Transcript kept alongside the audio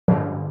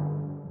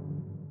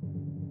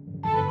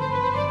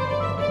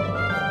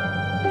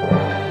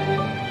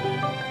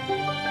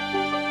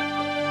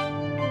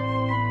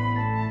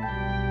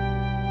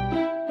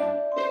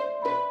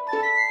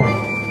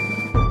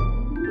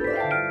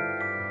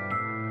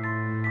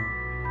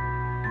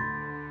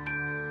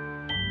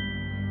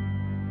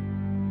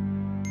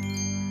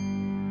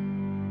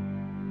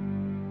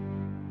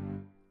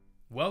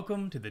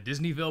welcome to the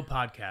Disneyville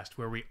podcast,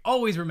 where we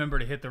always remember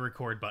to hit the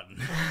record button.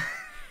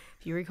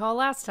 If you recall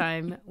last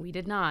time, we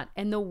did not.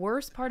 And the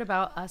worst part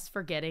about us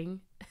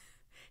forgetting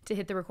to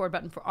hit the record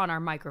button on our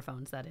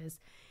microphones, that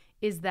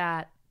is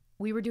that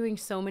we were doing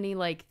so many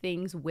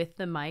things with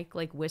the mic,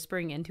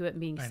 whispering into it and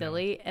being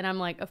silly. And I'm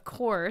like, of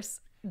course,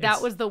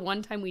 that was the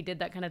one time we did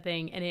that kind of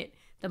thing, and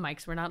the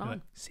mics were not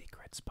on.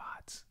 Secret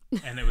spots.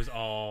 And it was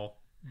all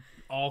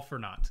for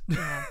naught.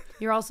 Yeah.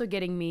 You're also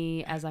getting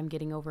me as I'm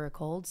getting over a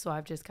cold, so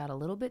I've just got a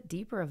little bit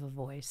deeper of a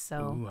voice.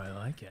 So ooh, I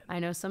like it. I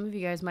know some of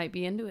you guys might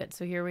be into it,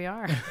 so here we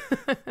are.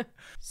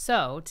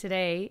 So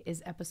today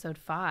is episode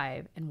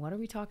 5, and what are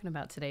we talking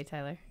about today,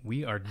 Tyler?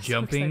 We are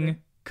jumping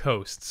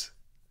coasts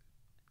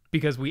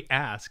because we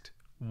asked,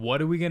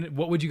 what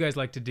would you guys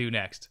like to do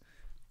next?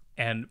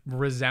 And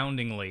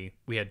resoundingly,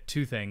 we had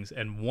two things,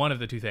 and one of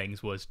the two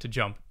things was to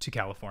jump to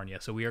California.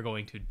 So we are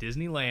going to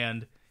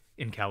Disneyland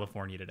in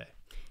California today.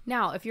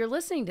 Now, if you're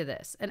listening to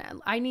this, and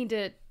I need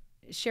to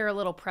share a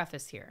little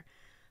preface here.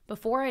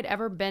 Before I'd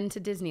ever been to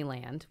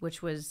Disneyland,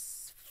 which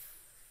was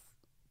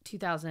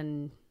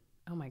 2000,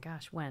 oh my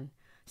gosh, when?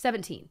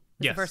 17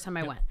 was the first time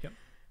I went. Yep.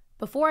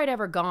 Before I'd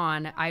ever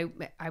gone, I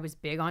was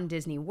big on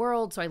Disney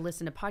World, so I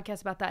listened to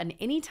podcasts about that. And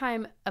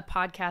anytime a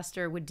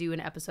podcaster would do an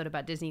episode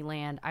about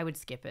Disneyland, I would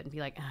skip it and be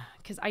like,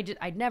 because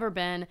I'd never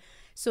been.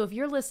 So if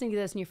you're listening to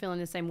this and you're feeling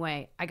the same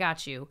way, I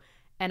got you.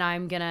 And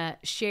I'm going to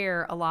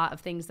share a lot of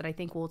things that I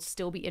think will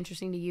still be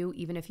interesting to you,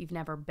 even if you've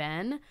never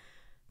been,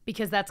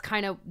 because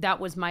that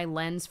was my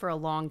lens for a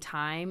long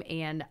time.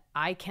 And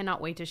I cannot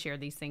wait to share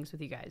these things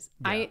with you guys.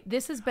 Yeah. I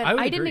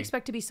didn't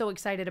expect to be so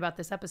excited about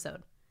this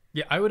episode.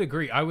 Yeah, I would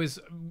agree.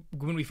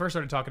 When we first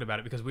started talking about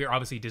it, because we are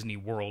obviously Disney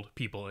World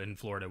people in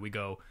Florida, we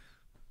go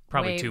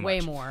probably too much. Way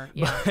more.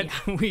 Yeah.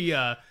 But we,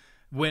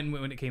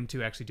 when it came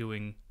to actually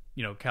doing,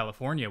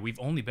 California, we've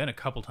only been a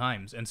couple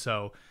times. And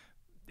so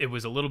it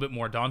was a little bit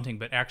more daunting,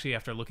 but actually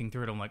after looking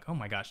through it, I'm like, oh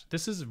my gosh,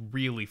 this is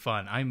really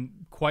fun. I'm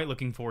quite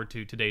looking forward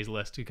to today's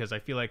list because I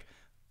feel like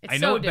I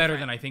know it better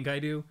than I think I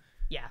do.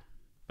 Yeah.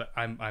 But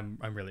I'm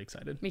really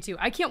excited. Me too.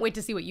 I can't wait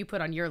to see what you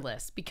put on your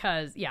list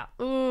because,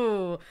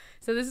 ooh.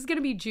 So this is going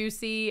to be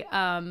juicy.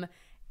 And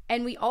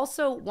we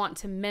also want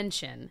to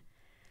mention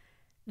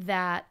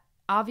that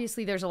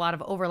obviously there's a lot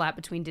of overlap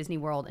between Disney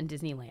World and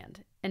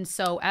Disneyland. And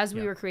so as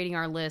we were creating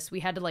our list,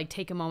 we had to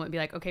take a moment and be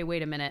like, okay,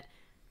 wait a minute.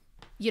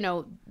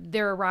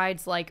 There are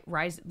rides like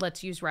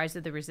let's use Rise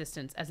of the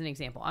Resistance as an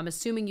example. I'm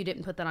assuming you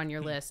didn't put that on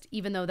your list,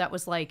 even though that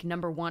was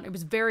number one. It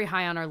was very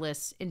high on our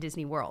list in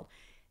Disney World.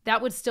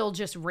 That would still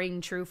just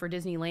ring true for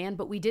Disneyland,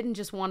 but we didn't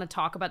just want to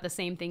talk about the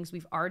same things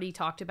we've already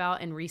talked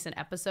about in recent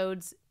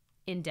episodes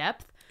in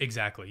depth.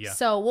 Exactly, yeah.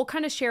 So we'll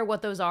kind of share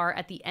what those are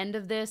at the end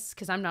of this,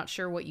 because I'm not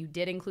sure what you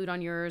did include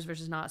on yours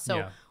versus not.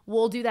 So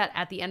we'll do that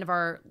at the end of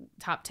our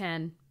top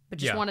 10. But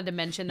just wanted to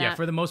mention that. Yeah,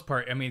 for the most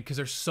part, I mean, because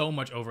there's so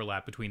much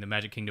overlap between the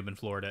Magic Kingdom in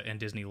Florida and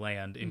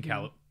Disneyland in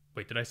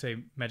Wait, did I say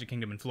Magic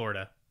Kingdom in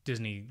Florida,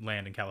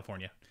 Disneyland in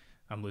California?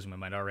 I'm losing my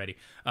mind already.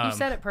 You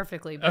said it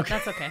perfectly, but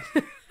that's okay.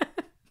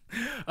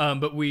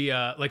 But we,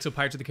 so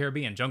Pirates of the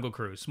Caribbean, Jungle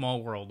Cruise,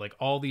 Small World,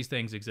 all these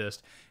things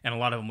exist. And a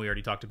lot of them we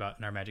already talked about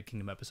in our Magic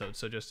Kingdom episode.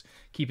 So just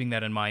keeping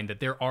that in mind that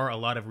there are a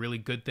lot of really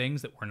good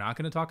things that we're not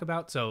going to talk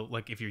about. So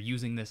if you're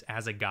using this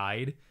as a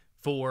guide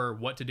for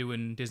what to do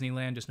in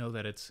Disneyland, just know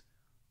that it's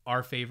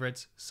our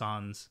favorites,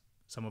 sans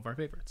some of our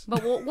favorites.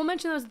 But we'll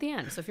mention those at the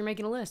end. So if you're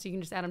making a list, you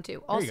can just add them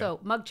too. Also,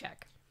 mug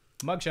check.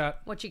 Mugshot.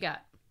 What you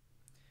got?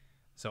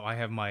 So I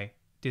have my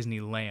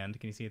Disneyland.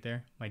 Can you see it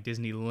there? My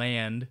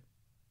Disneyland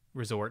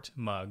Resort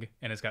mug,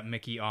 and it's got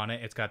Mickey on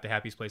it. It's got the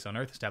happiest place on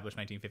earth, established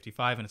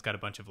 1955, and it's got a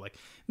bunch of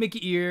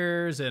Mickey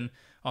ears and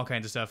all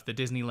kinds of stuff. The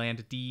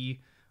Disneyland D.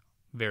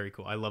 Very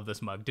cool. I love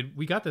this mug.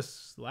 We got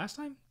this last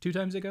time? 2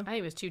 times ago? I think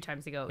it was 2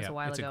 times ago. It was a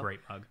while ago. It's a great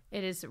mug.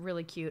 It is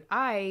really cute.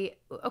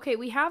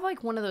 We have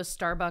one of those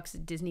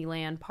Starbucks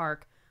Disneyland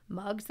Park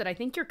mugs that I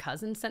think your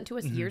cousin sent to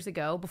us years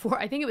ago.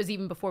 I think it was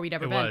even before we'd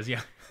ever been. It was,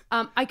 yeah.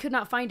 I could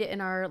not find it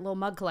in our little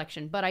mug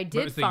collection, but I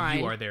did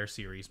find... You Are There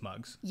series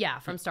mugs. Yeah,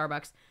 from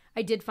Starbucks.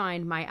 I did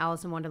find my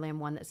Alice in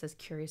Wonderland one that says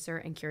Curiouser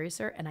and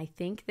Curiouser, and I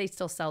think they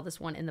still sell this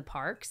one in the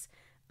parks.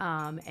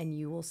 And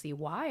you will see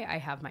why I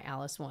have my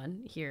Alice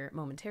one here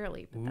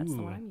momentarily, but that's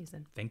the one I'm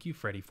using. Thank you,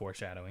 Freddie,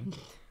 foreshadowing.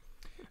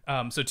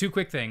 So 2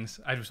 quick things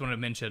I just wanted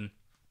to mention.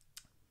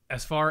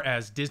 As far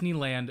as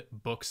Disneyland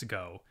books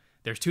go,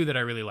 there's 2 that I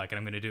really like, and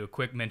I'm going to do a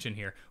quick mention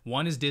here.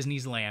 One is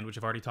Disney's Land, which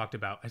I've already talked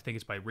about. I think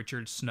it's by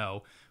Richard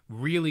Snow.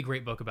 Really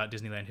great book about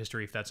Disneyland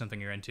history, if that's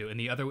something you're into. And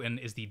the other one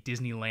is the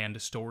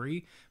Disneyland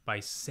Story by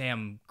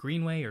Sam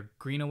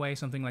Greenaway,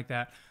 something like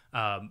that.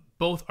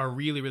 Both are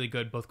really, really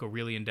good. Both go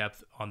really in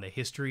depth on the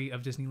history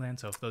of Disneyland.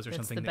 So if those are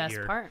something that you're... That's the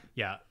best part.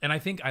 Yeah. And I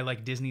think I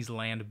like Disney's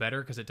Land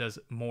better because it does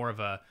more of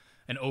an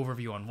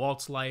overview on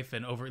Walt's life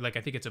and I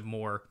think it's a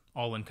more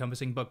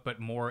all-encompassing book, but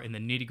more in the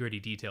nitty-gritty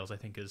details, I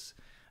think, is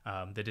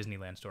the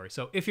Disneyland Story.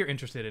 So if you're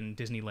interested in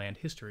Disneyland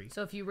history...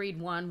 So if you read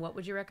one, what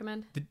would you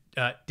recommend?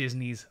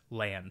 Disney's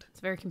Land. It's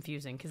very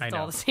confusing because it's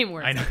all the same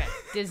words. I know. Okay.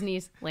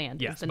 Disney's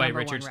Land. Yes, is the by number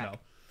Richard one Snow.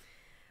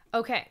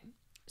 Okay.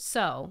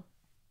 So...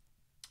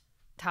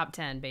 top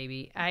 10,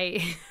 baby.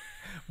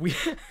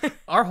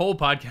 Our whole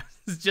podcast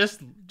is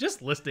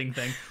just listing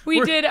things.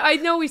 I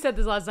know we said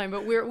this last time,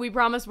 but we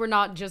promise we're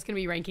not just going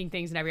to be ranking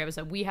things in every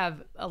episode. We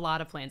have a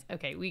lot of plans.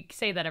 Okay, we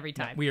say that every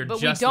time. We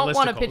don't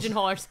want to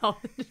pigeonhole ourselves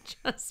into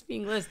just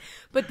being lists.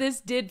 But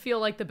this did feel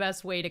like the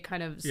best way to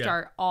kind of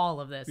start all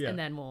of this, and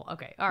then all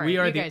right. We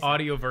are the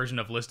audio version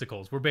of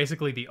listicles. We're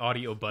basically the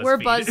audio BuzzFeed. We're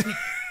BuzzFeed.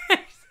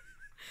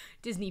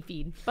 Disney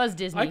feed. Buzz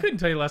Disney. I couldn't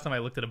tell you last time I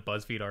looked at a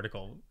BuzzFeed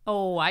article.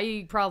 Oh,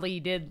 I probably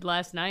did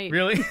last night.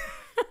 Really?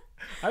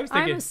 I was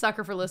thinking I'm a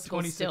sucker for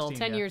listicles still.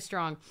 10 years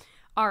strong.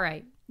 All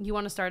right. You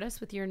want to start us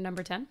with your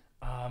number 10?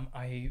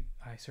 I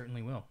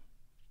certainly will.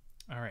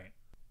 All right.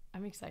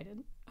 I'm excited.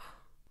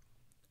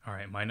 All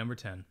right. My number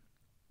 10.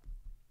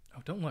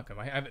 Oh, don't look.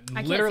 I have it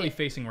I literally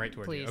facing right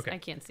towards Please, you. Okay. I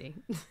can't see.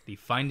 The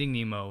Finding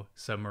Nemo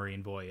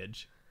submarine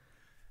voyage.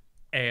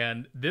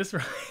 And this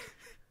ride,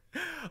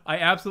 I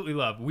absolutely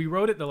love. We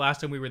rode it the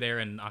last time we were there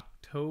in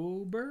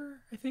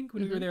October, I think,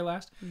 when we were there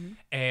last. Mm-hmm.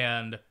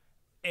 And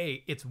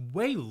it's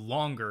way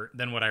longer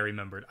than what I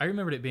remembered. I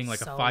remembered it being like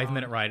so a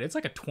 5-minute ride. It's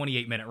like a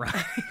 28-minute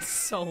ride.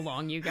 So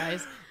long, you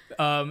guys.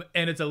 And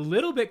it's a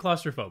little bit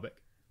claustrophobic,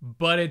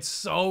 but it's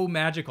so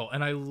magical.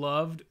 And I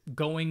loved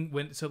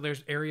going so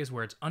there's areas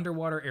where it's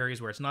underwater,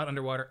 areas where it's not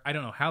underwater. I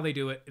don't know how they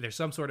do it. There's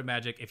some sort of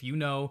magic. If you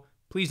know,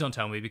 please don't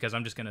tell me, because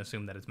I'm just going to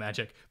assume that it's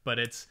magic. But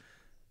it's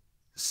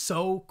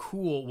so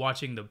cool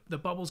watching the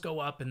bubbles go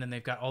up, and then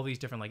they've got all these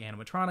different like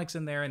animatronics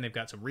in there, and they've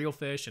got some real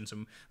fish and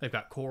they've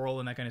got coral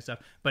and that kind of stuff.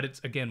 But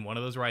it's, again, one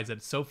of those rides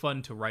that's so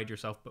fun to ride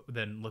yourself, but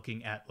then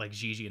looking at like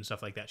Gigi and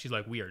stuff like that, she's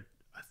like, we are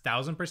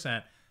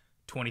 1,000%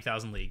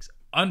 20,000 leagues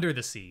under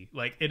the sea.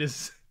 Like, it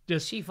is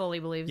just, she fully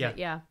believes it.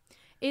 Yeah.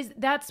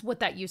 That's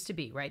what that used to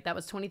be, right? That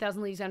was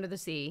 20,000 Leagues Under the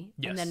Sea.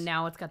 Yes. And then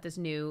now it's got this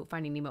new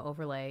Finding Nemo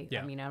overlay.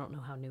 Yeah. I mean, I don't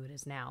know how new it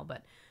is now,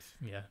 but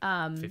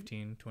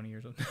 15, 20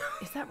 years old.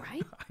 Is that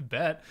right? I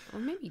bet. Or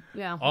maybe,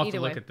 yeah. I'll have either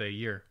to look way. at the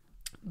year.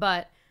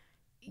 But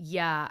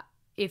yeah,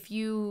 if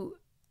you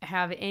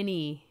have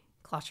any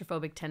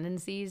claustrophobic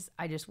tendencies,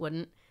 I just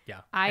wouldn't.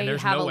 Yeah. I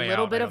have a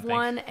little bit of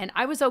one, and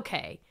I was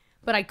okay,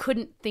 but I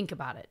couldn't think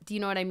about it. Do you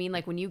know what I mean?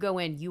 Like, when you go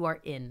in, you are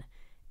in.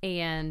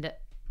 And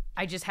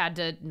I just had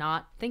to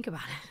not think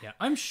about it. Yeah,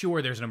 I'm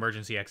sure there's an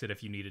emergency exit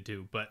if you needed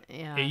to, but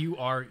you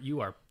are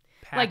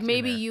packed. Like,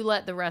 maybe you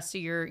let the rest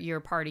of your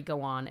party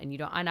go on, and you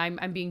don't. And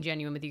I'm being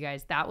genuine with you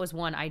guys. That was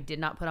one I did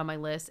not put on my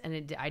list,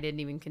 and I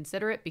didn't even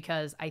consider it,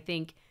 because I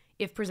think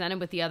if presented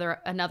with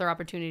another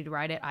opportunity to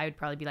ride it, I would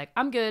probably be like,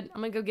 I'm good.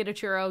 I'm gonna go get a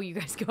churro. You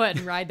guys go ahead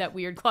and ride that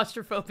weird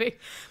claustrophobic.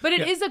 But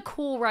it is a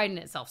cool ride in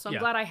itself. So I'm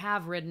glad I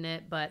have ridden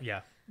it. But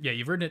yeah,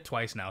 you've ridden it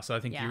twice now, so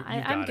I think you got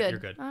I'm good. it. You're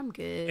good. I'm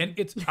good. And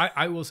it's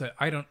I will say,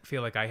 I don't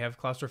feel like I have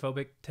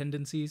claustrophobic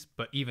tendencies,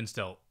 but even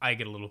still, I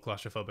get a little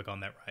claustrophobic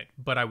on that ride.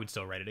 But I would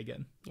still ride it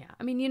again. Yeah,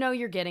 I mean,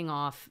 you're getting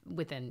off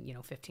within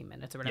 15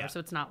 minutes or whatever, so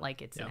it's not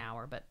like it's an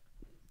hour, but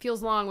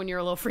feels long when you're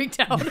a little freaked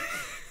out.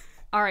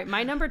 All right,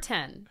 my number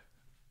 10,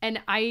 and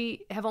I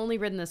have only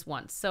ridden this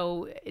once,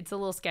 so it's a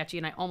little sketchy,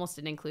 and I almost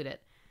didn't include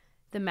it.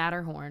 The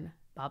Matterhorn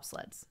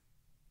bobsleds.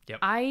 Yep.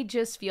 I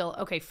just feel,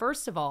 okay,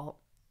 first of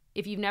all,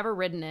 if you've never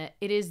ridden it,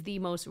 it is the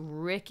most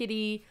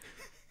rickety,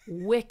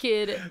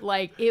 wicked,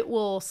 like, it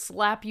will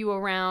slap you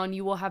around.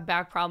 You will have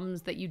back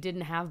problems that you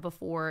didn't have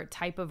before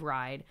type of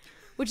ride,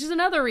 which is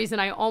another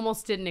reason I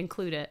almost didn't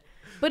include it.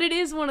 But it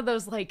is one of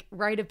those, like,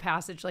 rite of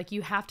passage. Like,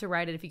 you have to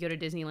ride it if you go to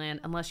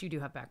Disneyland, unless you do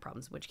have back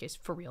problems, in which case,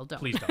 for real, don't.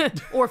 Please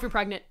don't. Or if you're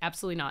pregnant,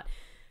 absolutely not.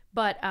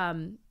 But,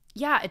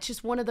 yeah, it's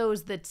just one of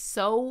those that's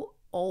so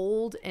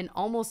old and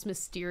almost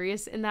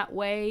mysterious in that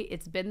way.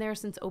 It's been there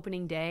since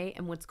opening day.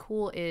 And what's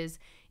cool is,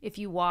 if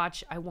you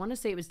watch, I want to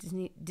say it was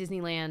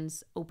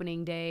Disneyland's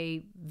opening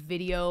day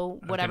video,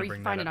 whatever, you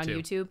can find it on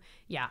YouTube.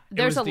 Yeah,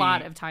 there's a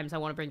lot of times I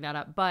want to bring that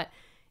up, but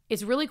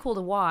it's really cool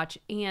to watch.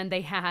 And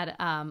they had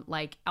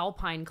like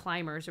alpine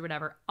climbers or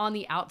whatever on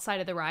the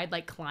outside of the ride,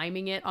 like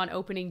climbing it on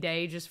opening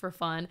day just for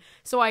fun.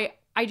 So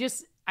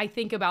I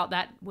think about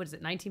that, what is it,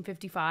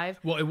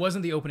 1955? Well, it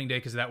wasn't the opening day,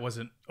 because that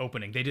wasn't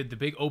opening. They did the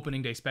big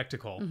opening day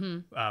spectacle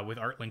with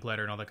Art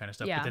Linkletter and all that kind of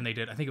stuff. Yeah. But then they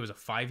did, I think it was a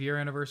 5-year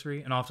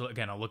anniversary. And also,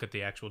 again, I'll look at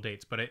the actual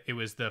dates. But it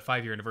was the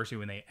 5-year anniversary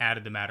when they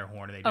added the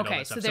Matterhorn and they did all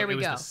that stuff. So there we go.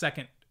 It was the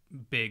second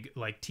big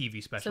like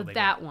TV special. So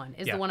that one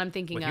is the one I'm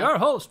thinking with of. your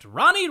host,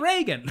 Ronnie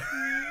Reagan.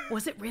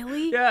 Was it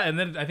really? Yeah, and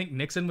then I think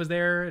Nixon was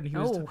there, and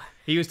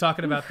he was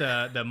talking about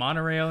the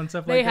monorail and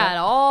stuff like that. They had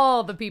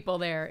all the people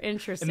there.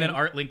 Interesting. And then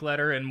Art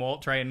Linkletter and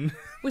Walt trying.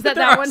 Was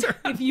that one?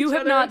 If you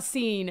have not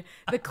seen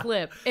the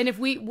clip, and if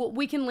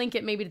we can link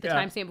it maybe to the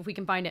timestamp if we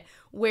can find it,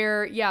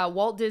 where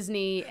Walt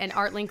Disney and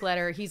Art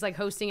Linkletter, he's like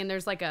hosting, and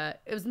there's like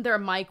isn't there a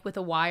mic with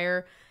a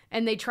wire?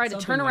 And they try to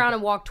turn around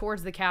and walk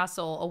towards the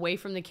castle away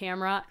from the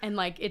camera. And,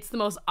 like, it's the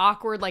most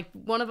awkward. Like,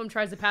 one of them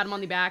tries to pat him on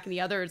the back and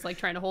the other is, like,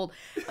 trying to hold.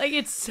 Like,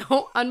 it's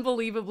so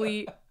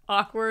unbelievably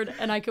awkward.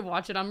 And I could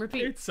watch it on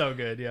repeat. It's so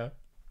good, yeah.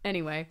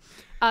 Anyway.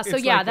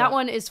 That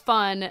one is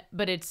fun.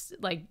 But it's,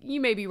 like, you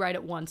maybe ride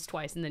it once,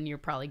 twice, and then you're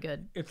probably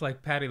good. It's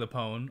like Patti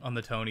LuPone on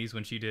the Tonys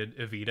when she did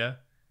Evita.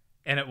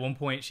 And at one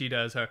point she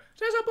does her,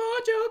 "She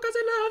support you because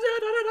he loves you,"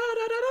 da, da, da,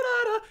 da, da,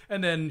 da, da.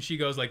 And then she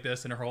goes like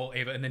this and her whole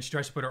Ava, and then she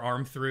tries to put her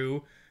arm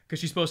through because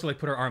she's supposed to like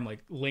put her arm like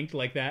linked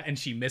like that, and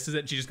she misses it,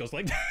 and she just goes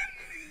like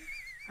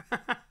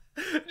that.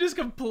 Just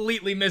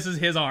completely misses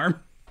his arm.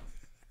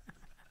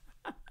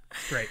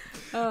 Great.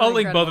 Oh, I'll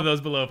link incredible. both of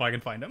those below if I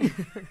can find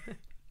them.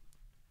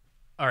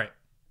 All right.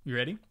 You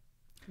ready?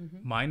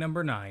 Mm-hmm. My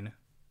number 9,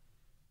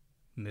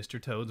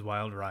 Mr. Toad's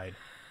Wild Ride.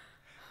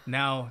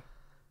 Now,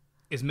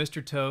 is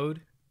Mr.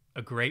 Toad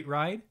a great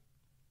ride?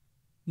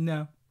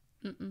 No.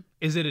 Mm-mm.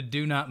 Is it a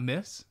do not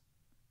miss?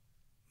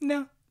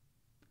 No.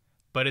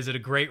 But is it a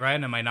great ride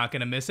and am I not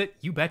going to miss it?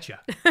 You betcha.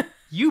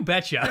 You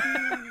betcha.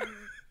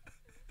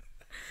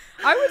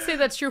 I would say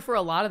that's true for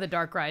a lot of the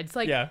dark rides.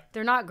 Like, Yeah.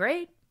 they're not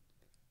great,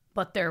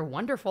 but they're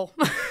wonderful.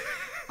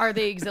 Are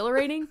they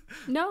exhilarating?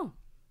 No.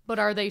 But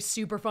are they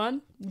super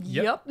fun?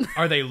 Yep.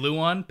 Are they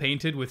Luan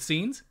painted with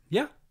scenes?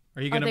 Yeah.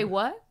 Are Are they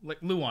what? Like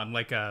Luan,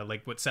 like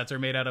what sets are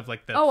made out of,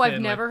 like the Oh, thin,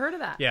 I've never like, heard of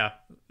that. Yeah.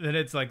 And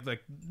it's like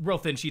real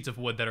thin sheets of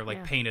wood that are like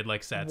Yeah. painted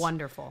like sets.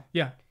 Wonderful.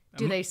 Yeah.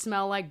 Do they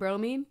smell like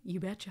bromine? You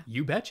betcha.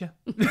 You betcha.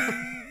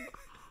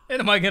 And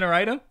am I going to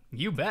ride them?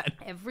 You bet.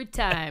 Every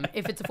time.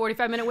 If it's a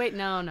 45-minute wait,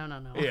 no.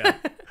 Yeah.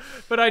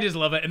 But I just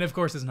love it. And of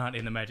course it's not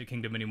in the Magic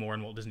Kingdom anymore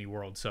in Walt Disney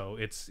World. So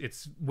it's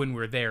when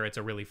we're there, it's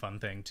a really fun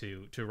thing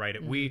to ride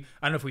it. Mm-hmm.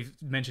 I don't know if we've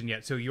mentioned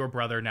yet. So your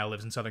brother now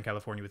lives in Southern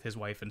California with his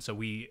wife. And so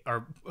we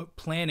are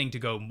planning to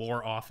go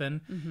more often.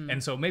 Mm-hmm.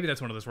 And so maybe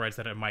that's one of those rides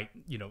that I might,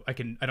 I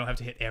don't have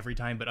to hit every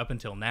time, but up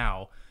until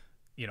now,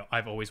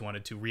 I've always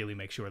wanted to really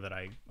make sure that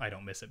I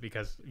don't miss it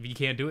because you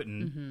can't do it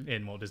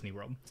in Walt Disney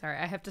World. Sorry,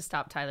 I have to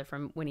stop Tyler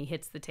from when he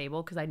hits the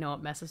table because I know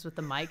it messes with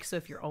the mic. So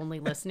if you're only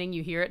listening,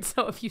 you hear it.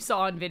 So if you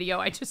saw on video,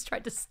 I just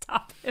tried to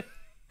stop him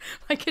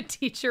like a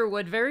teacher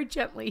would, very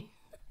gently.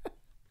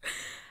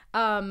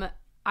 I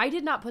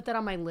did not put that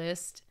on my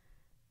list,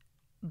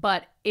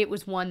 but it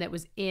was one that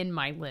was in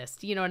my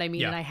list. You know what I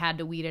mean? Yeah. And I had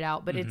to weed it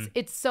out. But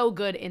it's so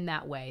good in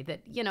that way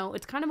that,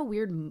 it's kind of a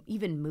weird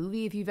even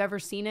movie if you've ever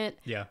seen it.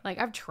 Yeah. Like,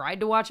 I've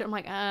tried to watch it. I'm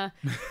like,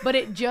 but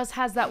it just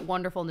has that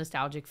wonderful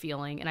nostalgic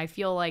feeling. And I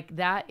feel like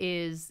that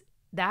is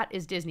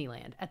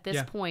Disneyland. At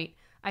this point,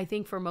 I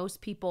think for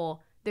most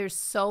people, there's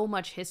so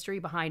much history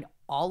behind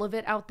all of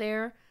it out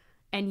there.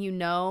 And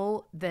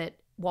that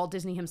Walt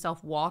Disney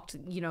himself walked,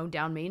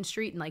 down Main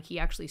Street and like he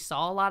actually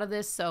saw a lot of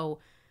this. So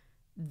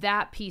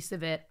that piece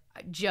of it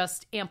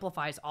just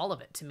amplifies all of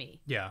it to me.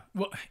 Yeah.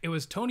 Well, it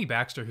was Tony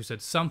Baxter who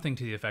said something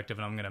to the effect of,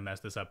 and I'm going to mess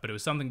this up, but it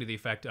was something to the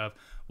effect of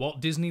Walt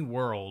Disney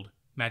World,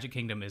 Magic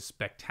Kingdom is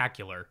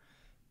spectacular.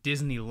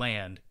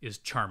 Disneyland is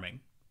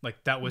charming.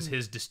 Like that was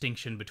his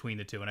distinction between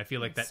the two. And I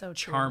feel like That's that so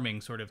true. charming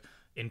sort of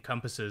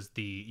encompasses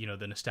the,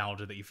 the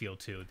nostalgia that you feel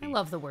too. I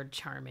love the word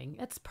charming.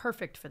 It's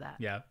perfect for that.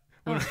 Yeah.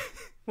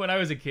 When I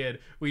was a kid,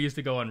 we used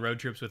to go on road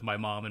trips with my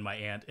mom and my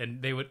aunt,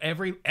 and they would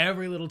every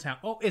little town.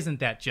 Oh, isn't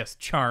that just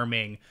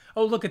charming?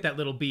 Oh, look at that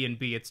little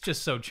B&B. It's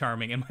just so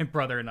charming. And my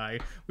brother and I,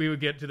 we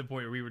would get to the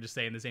point where we were just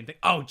saying the same thing.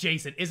 Oh,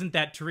 Jason, isn't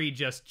that tree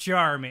just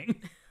charming?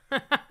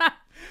 Look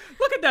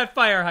at that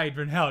fire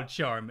hydrant. How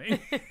charming.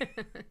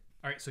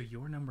 All right, so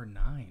you're number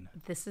 9.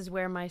 This is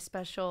where my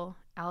special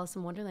Alice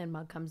in Wonderland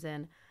mug comes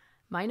in.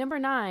 My number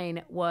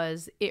 9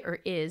 is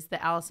the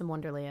Alice in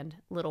Wonderland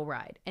little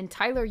ride. And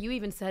Tyler, you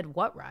even said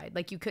what ride?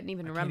 Like you couldn't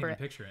even remember I can't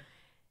even it. picture it.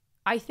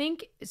 I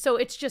think so.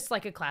 It's just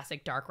like a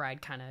classic dark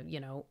ride, kind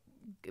of,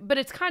 but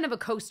it's kind of a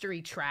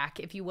coastery track,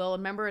 if you will.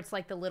 Remember, it's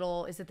like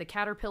is it the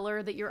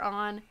caterpillar that you're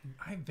on?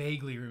 I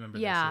vaguely remember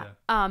this. Yeah.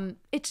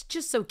 It's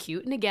just so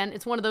cute. And again,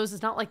 it's one of those.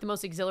 It's not like the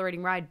most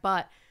exhilarating ride,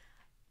 but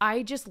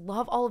I just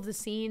love all of the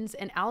scenes.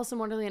 And Alice in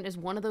Wonderland is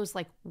one of those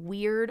like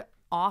weird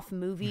off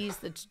movies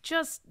that's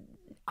just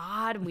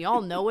odd, and we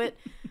all know it,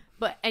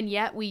 and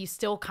yet we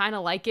still kind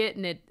of like it.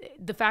 And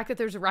the fact that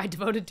there's a ride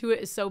devoted to it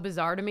is so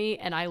bizarre to me,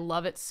 and I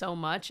love it so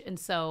much. And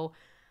so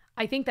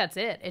I think that's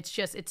it.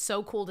 It's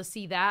so cool to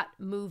see that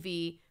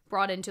movie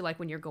brought into like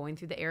when you're going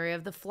through the area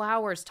of the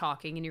flowers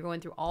talking, and you're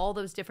going through all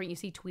those different. You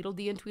see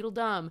Tweedledee and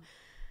Tweedledum.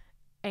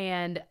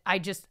 And I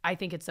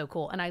think it's so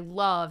cool. And I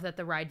love that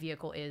the ride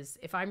vehicle is,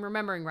 if I'm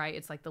remembering right,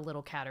 it's like the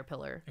little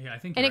caterpillar. Yeah, I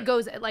think and you're it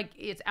goes like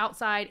it's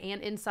outside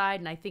and inside.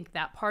 And I think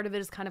that part of it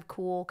is kind of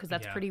cool because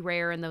that's pretty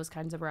rare in those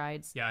kinds of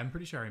rides. Yeah, I'm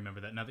pretty sure I remember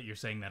that. Now that you're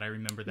saying that, I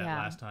remember that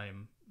last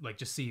time, like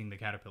just seeing the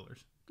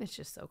caterpillars. It's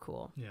just so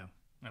cool. Yeah,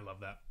 I love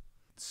that.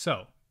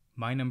 So,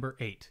 my number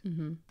 8,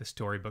 the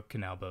Storybook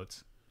Canal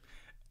Boats.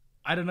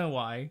 I don't know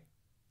why.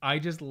 I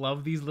just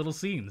love these little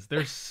scenes.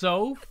 They're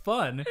so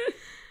fun.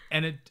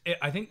 And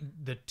I think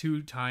the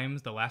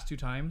last two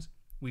times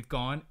we've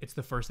gone, it's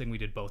the first thing we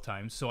did both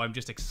times. So I'm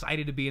just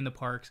excited to be in the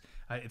parks.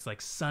 It's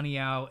like sunny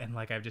out, and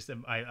like I just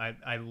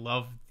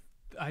love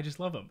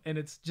them. And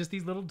it's just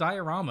these little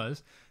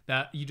dioramas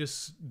that you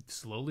just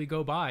slowly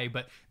go by,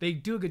 but they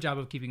do a good job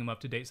of keeping them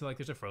up to date. So like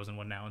there's a Frozen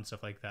one now and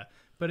stuff like that.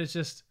 But it's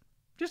just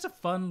a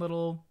fun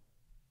little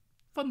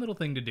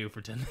thing to do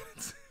for 10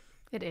 minutes.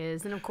 It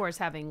is. And of course,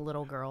 having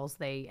little girls,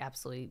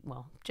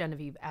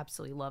 Genevieve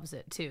absolutely loves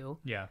it too.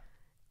 Yeah.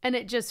 And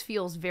it just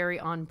feels very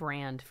on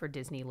brand for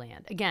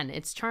Disneyland. Again,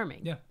 it's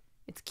charming. Yeah.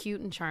 It's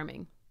cute and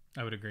charming.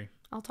 I would agree.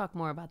 I'll talk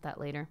more about that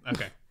later.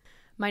 Okay.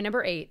 My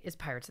number 8 is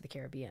Pirates of the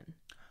Caribbean.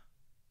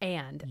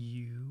 And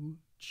you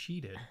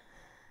cheated.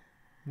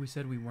 We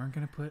said we weren't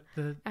going to put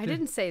the... I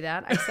didn't say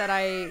that. I said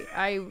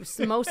I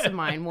most of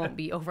mine won't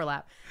be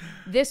overlap.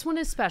 This one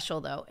is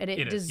special, though, and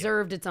it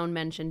deserved its own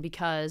mention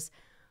because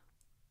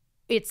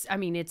it's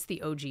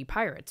the OG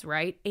Pirates,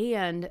 right?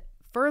 And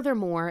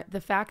furthermore,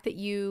 the fact that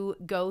you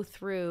go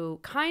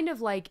through, kind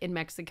of like in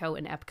Mexico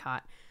in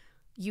Epcot,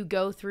 you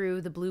go through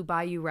the Blue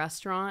Bayou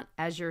restaurant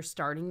as you're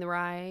starting the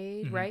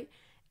ride, right?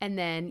 And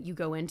then you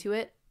go into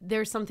it.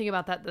 There's something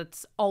about that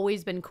that's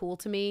always been cool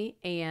to me.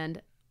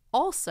 And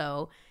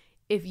also,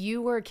 if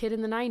you were a kid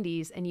in the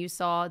 90s and you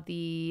saw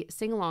the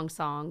sing-along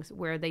songs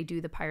where they do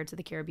the Pirates of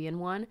the Caribbean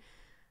one,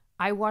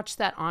 I watched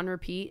that on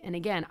repeat. And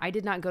again, I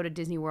did not go to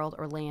Disney World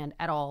or Land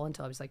at all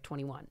until I was like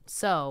 21.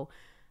 So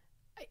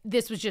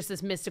this was just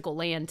this mystical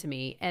land to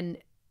me. And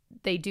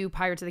they do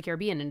Pirates of the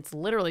Caribbean, and it's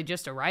literally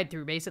just a ride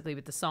through basically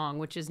with the song,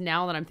 which is,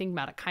 now that I'm thinking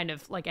about it, kind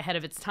of like ahead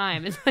of its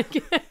time. It's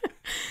like,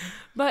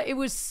 but it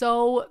was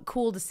so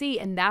cool to see,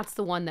 and that's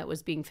the one that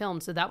was being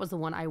filmed. So that was the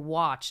one I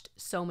watched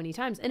so many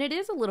times, and it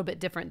is a little bit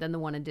different than the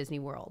one in Disney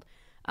World.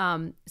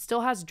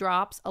 Still has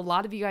drops. A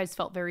lot of you guys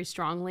felt very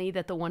strongly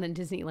that the one in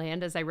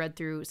Disneyland, as I read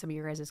through some of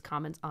your guys'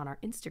 comments on our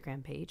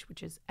Instagram page,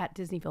 which is at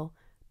Disneyville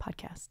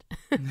Podcast.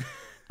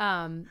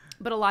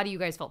 But a lot of you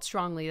guys felt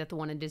strongly that the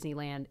one in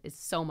Disneyland is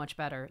so much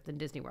better than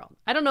Disney World.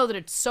 I don't know that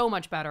it's so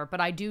much better, but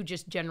I do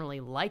just generally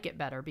like it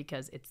better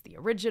because it's the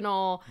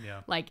original.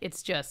 Yeah. Like,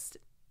 it's just,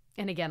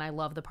 and again, I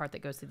love the part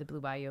that goes through the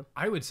Blue Bayou.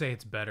 I would say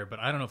it's better, but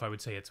I don't know if I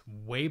would say it's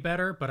way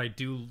better, but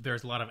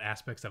there's a lot of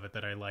aspects of it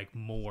that I like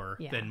more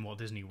than Walt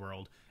Disney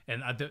World.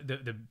 And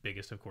the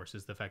biggest, of course,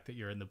 is the fact that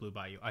you're in the Blue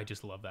Bayou. I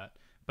just love that.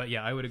 But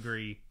yeah, I would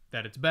agree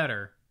that it's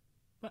better,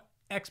 but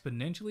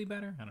exponentially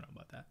better? I don't know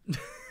about that.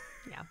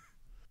 Yeah.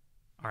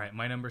 All right,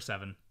 my number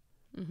 7.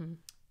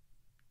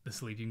 The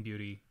Sleeping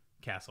Beauty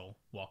Castle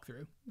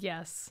walkthrough.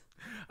 Yes.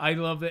 I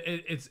love it.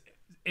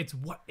 It's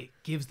what it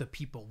gives the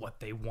people what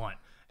they want.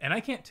 And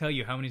I can't tell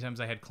you how many times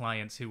I had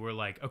clients who were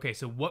like, okay,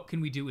 so what can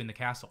we do in the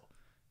castle?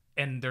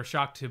 And they're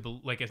shocked to,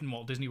 like, in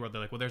Walt Disney World,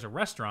 they're like, well, there's a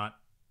restaurant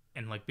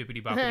and like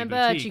bippity boppity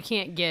but boutique. you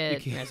can't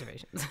get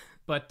reservations.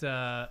 But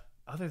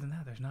other than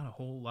that, there's not a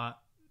whole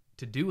lot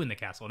to do in the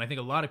castle. And I think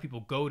a lot of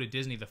people go to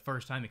Disney the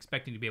first time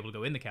expecting to be able to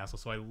go in the castle.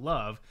 So I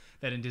love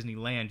that in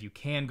Disneyland you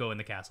can go in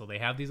the castle. They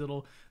have these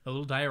little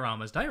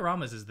dioramas.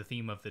 Dioramas is the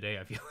theme of the day,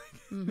 I feel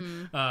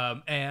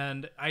like.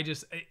 And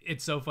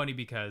it's so funny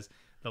because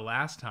the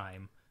last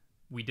time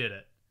we did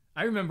it,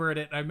 I remembered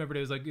it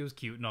was like, it was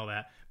cute and all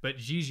that, but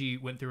Gigi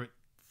went through it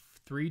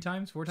 4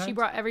 times. She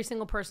brought every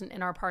single person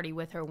in our party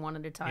with her one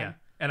at a time. Yeah.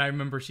 And I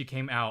remember she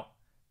came out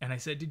and I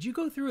said, did you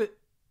go through it?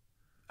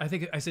 I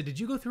said, did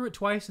you go through it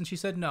twice? And she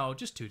said, no,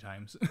 just 2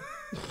 times.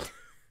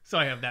 So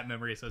I have that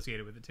memory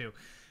associated with it too.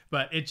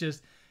 But it's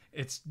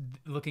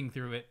looking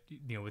through it,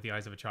 with the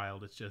eyes of a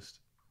child. It's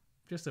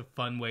just a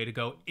fun way to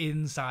go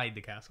inside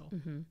the castle.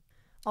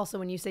 Also,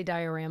 when you say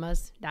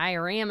dioramas,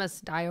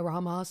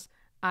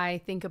 I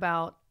think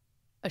about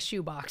a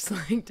shoebox,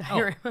 like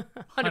diorama,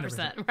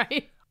 100%,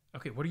 right?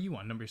 Okay, what are you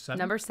on? Number 7?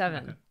 Number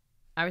 7. Okay.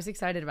 I was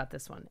excited about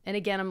this one. And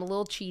again, I'm a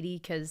little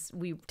cheaty because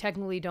we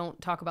technically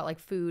don't talk about like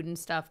food and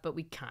stuff, but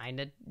we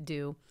kind of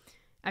do.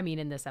 I mean,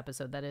 in this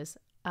episode, that is.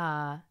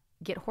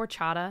 Get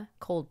horchata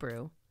cold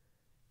brew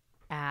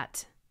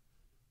at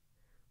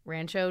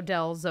Rancho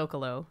del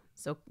Zocalo.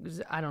 So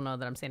I don't know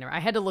that I'm saying it right. I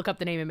had to look up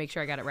the name and make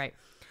sure I got it right.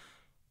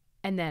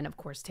 And then, of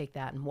course, take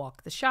that and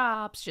walk the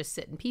shops, just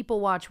sit and people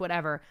watch,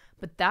 whatever.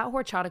 But that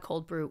horchata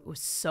cold brew was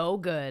so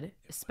good,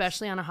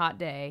 especially on a hot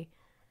day.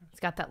 It's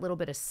got that little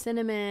bit of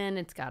cinnamon.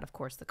 It's got, of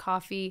course, the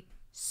coffee.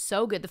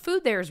 So good. The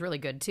food there is really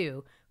good,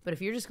 too. But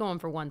if you're just going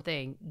for one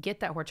thing, get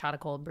that horchata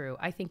cold brew.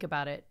 I think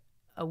about it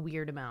a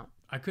weird amount.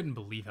 I couldn't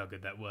believe how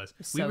good that was.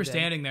 So we were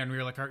standing there and we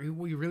were like,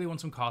 we really want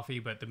some coffee,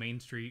 but the main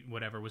street,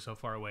 whatever, was so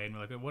far away. And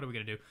we're like, what are we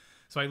going to do?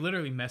 So I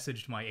literally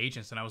messaged my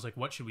agents and I was like,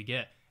 what should we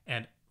get?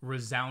 And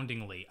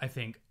resoundingly, I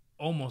think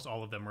almost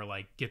all of them were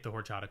like, get the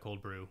horchata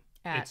cold brew.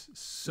 It's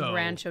so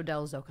Rancho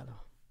del Zocalo.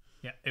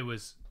 Yeah, it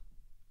was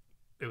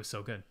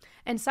so good.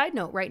 And side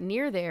note, right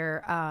near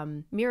there,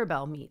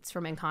 Mirabelle meets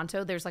from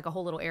Encanto. There's like a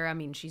whole little area. I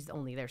mean, she's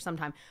only there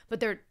sometime.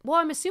 But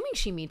I'm assuming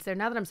she meets there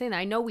now that I'm saying that.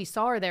 I know we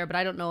saw her there, but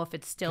I don't know if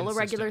it's still a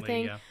regular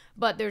thing. Yeah.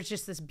 But there's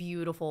just this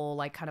beautiful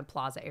like kind of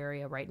plaza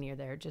area right near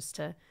there just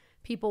to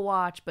people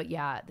watch. But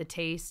yeah, the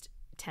taste,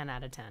 10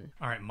 out of 10.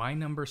 All right, my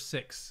number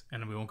 6,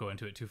 and we won't go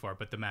into it too far,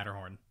 but the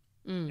Matterhorn.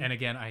 And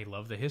again, I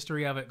love the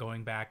history of it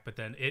going back, but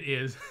then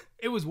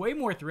it was way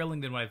more thrilling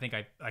than what I think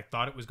I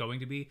thought it was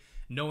going to be.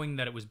 Knowing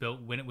that it was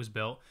built when it was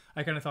built,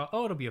 I kind of thought,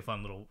 oh, it'll be a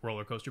fun little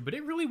roller coaster, but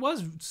it really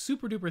was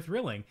super duper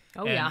thrilling.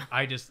 Oh, and yeah.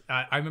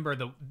 I remember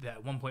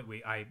that one point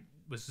I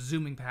was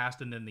zooming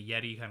past and then the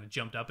Yeti kind of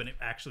jumped up and it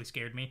actually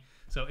scared me.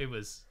 So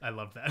I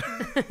loved that.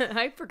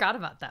 I forgot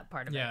about that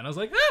part of it. Yeah, and I was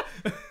like,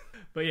 ah!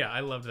 But yeah,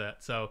 I loved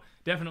that. So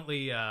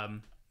definitely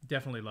love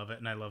it.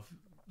 And I love,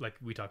 like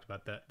we talked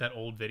about, that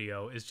old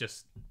video is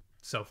just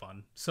So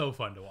fun. So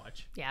fun to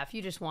watch. Yeah, if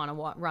you just want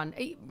to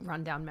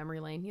run down memory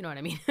lane, you know what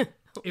I mean?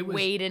 It was,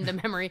 Wade into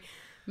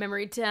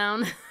memory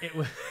town. It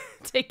was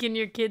taking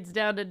your kids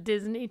down to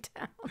Disney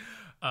Town.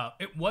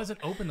 It wasn't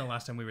open the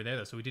last time we were there,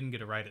 though, so we didn't get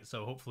to ride it.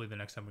 So hopefully the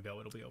next time we go,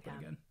 it'll be open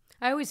again.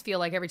 I always feel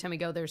like every time we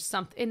go, there's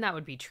something, and that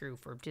would be true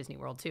for Disney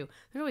World too.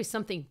 There's always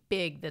something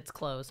big that's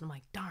closed. And I'm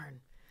like, darn.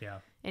 Yeah.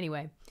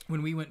 Anyway.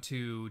 When we went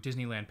to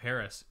Disneyland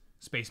Paris,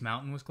 Space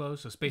Mountain was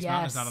closed. So Space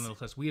Mountain is not on the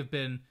list. We have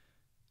been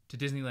to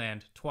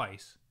Disneyland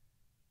twice.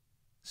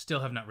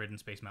 Still have not ridden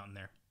Space Mountain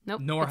there.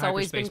 Nope. Nor it's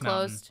always Hyperspace been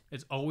Mountain. closed.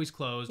 It's always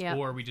closed,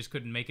 or we just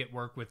couldn't make it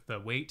work with the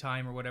wait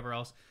time or whatever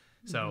else.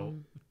 So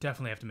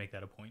definitely have to make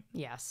that a point.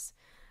 Yes.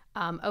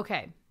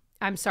 Okay.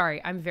 I'm sorry.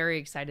 I'm very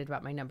excited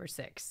about my number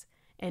 6.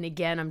 And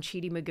again, I'm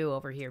Cheaty Magoo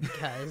over here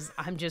because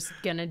I'm just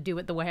going to do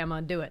it the way I'm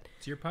going to do it.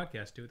 It's your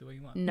podcast. Do it the way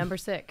you want. Number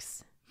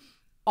 6.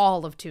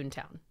 All of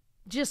Toontown.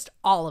 Just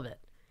all of it.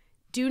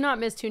 Do not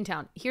miss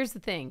Toontown. Here's the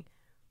thing.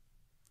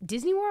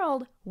 Disney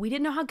World, we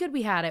didn't know how good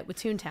we had it with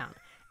Toontown.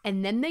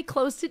 And then they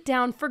closed it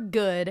down for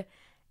good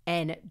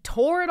and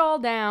tore it all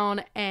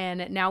down.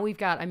 And now we've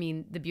got,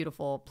 the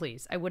beautiful,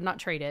 please, I would not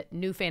trade it,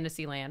 New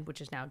Fantasyland,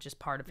 which is now just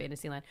part of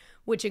Fantasyland,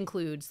 which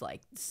includes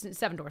like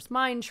Seven Dwarfs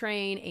Mine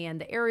Train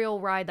and the aerial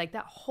ride, like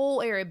that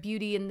whole area,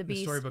 Beauty and the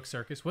Beast. The Storybook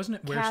Circus. Wasn't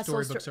it where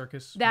Castle Storybook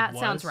Circus That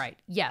was? sounds right.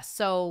 Yes.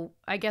 So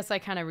I guess I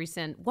kind of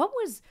resent.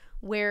 Was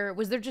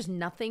there just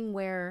nothing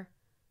where...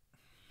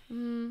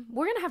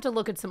 we're going to have to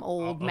look at some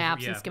old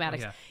maps and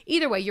schematics. Yeah.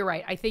 Either way, you're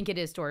right. I think it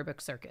is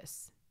Storybook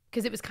Circus.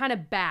 Because it was kind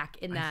of back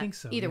in that. I think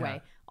so, either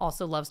way,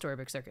 also love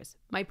Storybook Circus.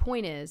 My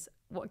point is,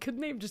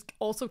 couldn't they have just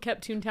also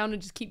kept Toontown and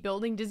just keep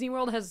building? Disney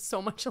World has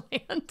so much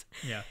land.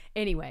 Yeah.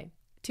 Anyway,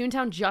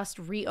 Toontown just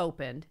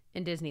reopened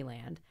in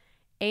Disneyland.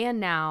 And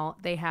now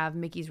they have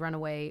Mickey's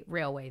Runaway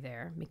Railway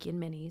there, Mickey and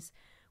Minnie's,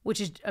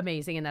 which is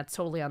amazing. And that's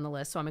totally on the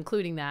list. So I'm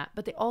including that.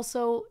 But they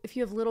also, if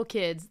you have little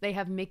kids, they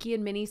have Mickey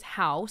and Minnie's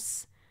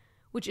house,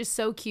 which is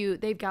so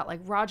cute. They've got like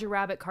Roger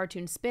Rabbit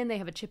cartoon spin. They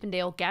have a Chip and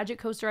Dale gadget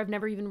coaster I've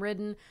never even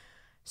ridden.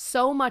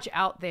 So much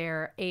out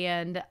there,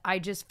 and I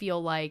just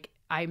feel like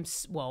I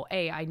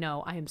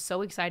know I am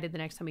so excited the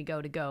next time we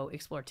go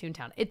explore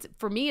Toontown.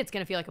 For me, it's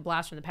going to feel like a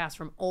blast from the past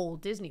from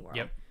old Disney World.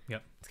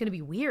 Yep. It's going to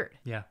be weird.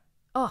 Yeah.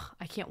 Oh,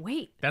 I can't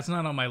wait. That's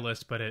not on my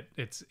list, but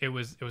it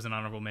was an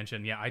honorable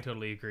mention. Yeah, I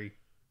totally agree.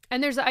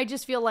 And I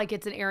just feel like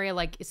it's an area,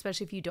 like,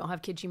 especially if you don't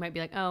have kids, you might be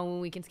like, oh,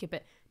 we can skip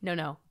it.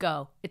 No,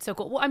 go. It's so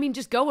cool. Well,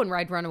 just go and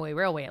ride Runaway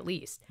Railway at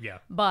least. Yeah.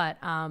 But,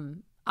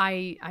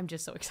 I'm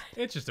just so excited.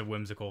 It's just a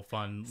whimsical,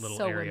 fun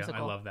little area.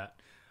 Whimsical. I love that.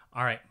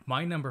 All right.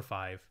 My number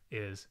 5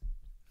 is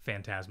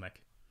Fantasmic.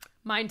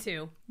 Mine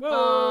too.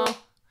 Whoa.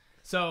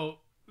 So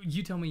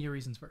you tell me your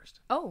reasons first.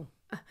 Oh.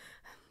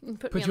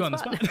 Put you on the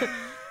spot.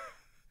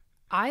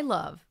 I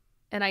love,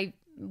 and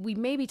we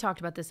maybe talked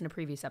about this in a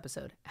previous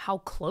episode, how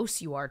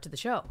close you are to the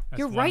show.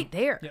 You're right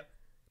there. Yep.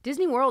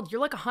 Disney World,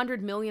 you're like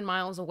 100 million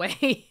miles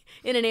away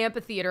in an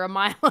amphitheater, a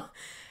mile.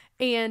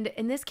 And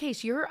in this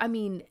case,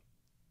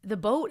 the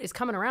boat is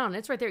coming around and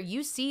it's right there.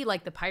 You see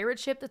like the pirate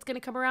ship that's going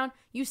to come around.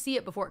 You see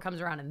it before it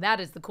comes around. And that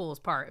is the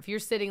coolest part. If you're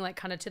sitting like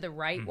kind of to the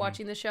right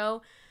watching the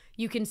show,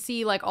 you can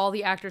see like all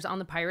the actors on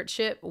the pirate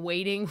ship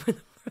waiting for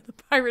the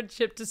pirate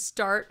ship to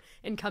start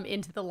and come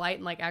into the light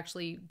and like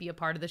actually be a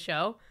part of the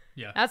show.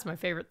 Yeah. That's my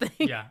favorite thing.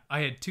 Yeah.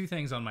 I had 2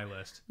 things on my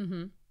list.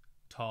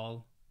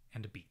 Tall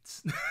and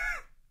Beats.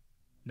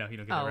 No, you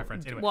don't get that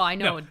reference. Anyway, well, I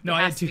know it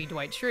has to be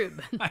Dwight Schrute.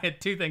 But... I had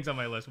 2 things on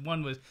my list.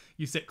 One was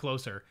you sit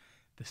closer.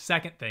 The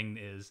second thing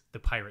is the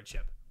pirate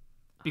ship,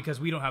 because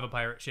we don't have a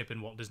pirate ship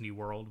in Walt Disney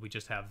World. We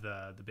just have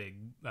the big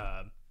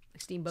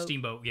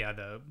steamboat, yeah,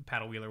 the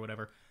paddle wheel or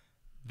whatever.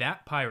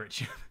 That pirate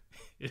ship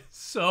is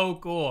so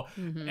cool,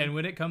 and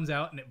when it comes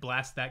out and it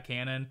blasts that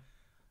cannon,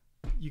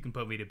 you can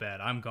put me to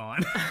bed. I'm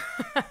gone.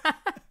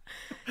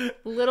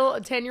 Little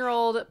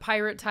 10-year-old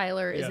pirate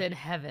Tyler is in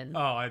heaven. Oh,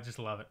 I just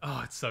love it.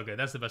 Oh, it's so good.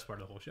 That's the best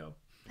part of the whole show.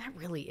 That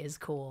really is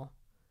cool.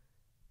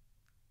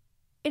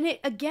 And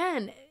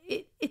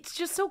it's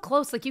just so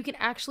close. Like you can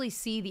actually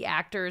see the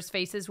actors'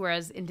 faces,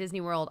 whereas in Disney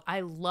World,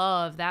 I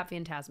love that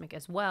Fantasmic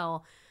as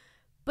well.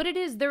 But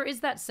there is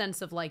that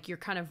sense of like you're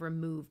kind of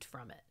removed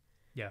from it.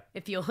 Yeah.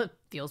 It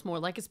feels more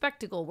like a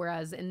spectacle,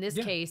 whereas in this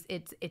case,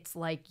 it's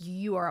like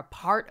you are a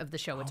part of the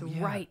show. It's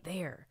right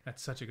there.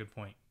 That's such a good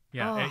point.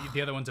 Yeah. Oh.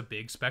 The other one's a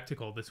big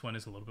spectacle. This one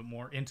is a little bit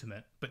more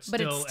intimate, but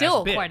it's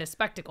still quite a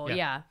spectacle.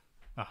 Yeah.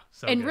 Oh,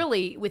 so and good.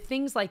 Really, with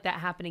things like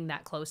that happening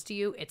that close to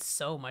you, it's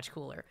so much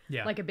cooler.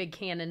 Yeah. Like a big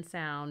cannon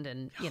sound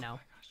and, Oh my gosh.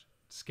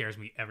 It scares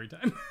me every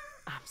time.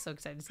 I'm so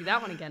excited to see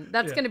that one again.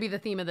 That's going to be the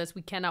theme of this.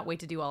 We cannot wait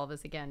to do all of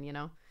this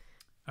again,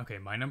 Okay,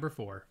 my number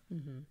 4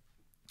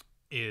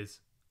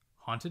 is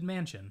Haunted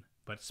Mansion,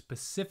 but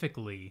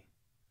specifically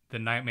the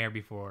Nightmare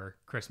Before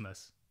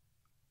Christmas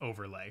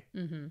overlay.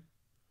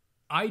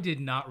 I did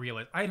not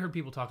realize. I had heard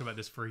people talk about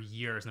this for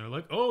years, and they're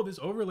like, "Oh, this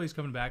overlay's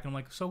coming back." And I'm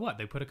like, "So what?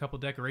 They put a couple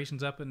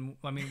decorations up, and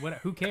what?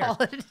 Who cares?" Call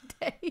it a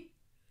day,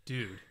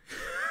 dude.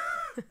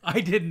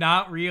 I did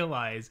not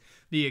realize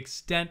the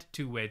extent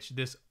to which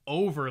this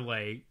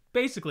overlay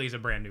basically is a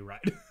brand new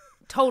ride.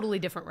 Totally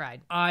different ride.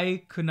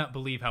 I could not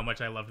believe how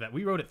much I loved that.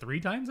 We rode it 3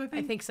 times, I I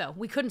think. think so.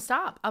 We couldn't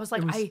stop. I was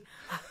like, I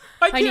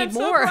I can't need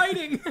stop more.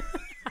 riding.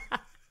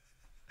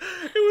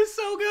 It was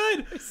so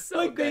good. so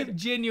like good. they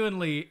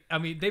genuinely, I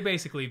mean, they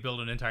basically built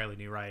an entirely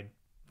new ride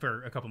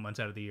for a couple months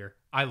out of the year.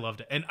 I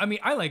loved it. And I mean,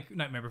 I like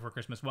Nightmare Before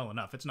Christmas well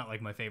enough. It's not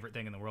like my favorite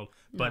thing in the world,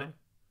 but No.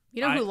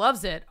 You know who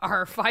loves it?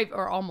 Our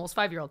almost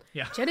 5-year-old.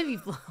 Yeah.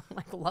 Genevieve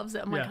like loves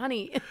it. I'm like, Yeah.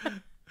 honey.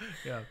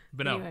 yeah,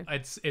 but no, Anyway.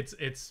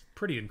 it's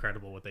pretty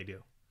incredible what they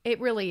do. It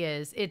really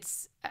is.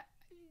 It's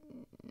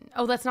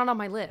oh, that's not on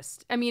my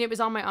list. I mean, it was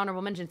on my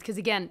honorable mentions because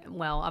again,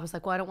 well, I was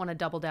like, well, I don't want to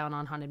double down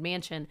on Haunted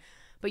Mansion,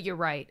 but you're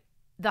right.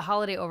 The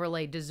holiday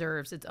overlay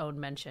deserves its own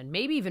mention,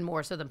 maybe even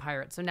more so than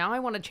Pirates. So now I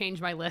want to change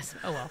my list.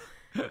 Oh well.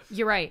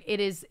 You're right. It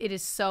is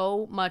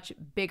so much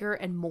bigger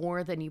and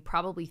more than you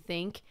probably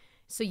think.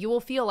 So you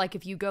will feel like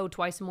if you go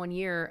twice in 1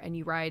 year and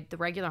you ride the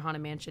regular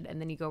Haunted Mansion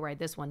and then you go ride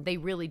this one, they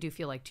really do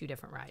feel like 2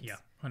 different rides. Yeah,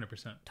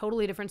 100%.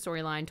 Totally different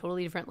storyline,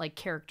 totally different like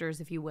characters,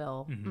 if you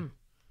will.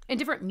 And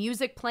different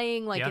music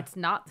playing, like Yeah. it's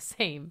not the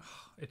same.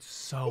 It's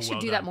so They should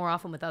do that more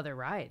often with other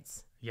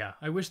rides. Yeah,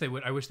 I wish they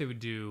would. I wish they would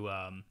do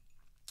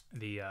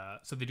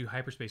so they do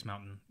Hyperspace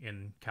Mountain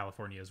in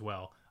California as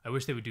well. I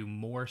wish they would do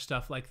more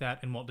stuff like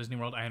that in Walt Disney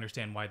World. I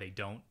understand why they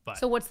don't, but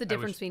So what's the I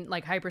difference wish- between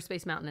like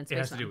Hyperspace Mountain and Space It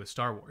has to Mountain? do with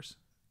Star Wars.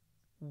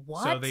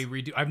 What? So they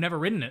redo. I've never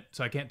ridden it,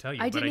 so I can't tell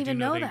you. I but didn't I do even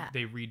know know they, that.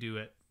 they redo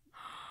it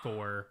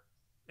for,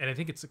 and I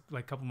think it's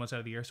like a couple months out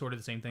of the year, sort of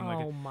the same thing.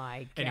 Oh my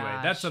gosh. Anyway,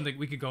 that's something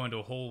we could go into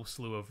a whole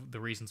slew of the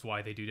reasons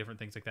why they do different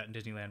things like that in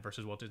Disneyland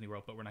versus Walt Disney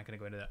World, but we're not going to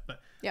go into that.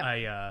 But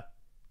Yeah.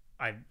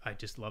 I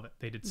just love it.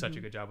 They did such a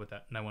good job with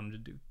that, and I want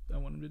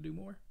them to do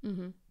more.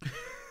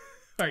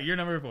 All right, you're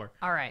number 4.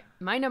 All right.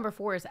 My number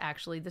 4 is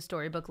actually the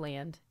Storybook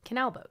Land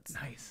canal boats.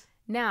 Nice.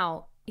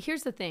 Now,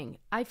 here's the thing.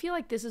 I feel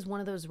like this is one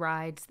of those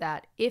rides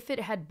that if it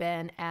had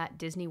been at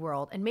Disney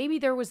World, and maybe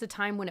there was a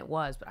time when it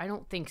was, but I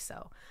don't think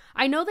so.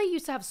 I know they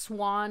used to have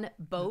swan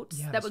boats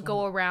Yeah, that the would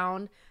go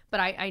around, but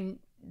I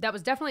that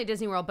was definitely at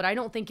Disney World, but I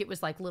don't think it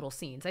was like little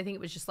scenes. I think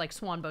it was just like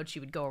swan boats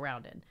you would go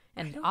around in.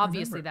 And don't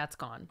obviously remember. that's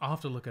gone. I'll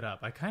have to look it up.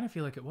 I kind of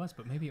feel like it was,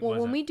 but maybe it Well,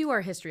 wasn't. when we do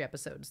our history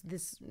episodes,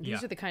 these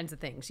Yeah. are the kinds of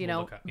things, you We'll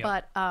know. look up,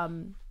 yeah.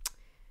 But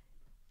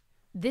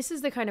this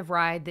is the kind of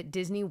ride that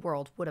Disney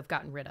World would have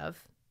gotten rid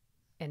of,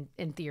 and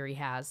in theory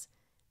has.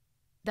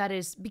 That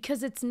is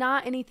because it's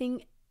not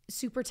anything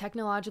super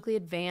technologically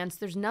advanced.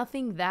 There's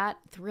nothing that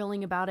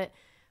thrilling about it,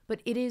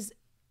 but it is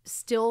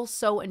still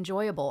so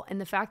enjoyable. And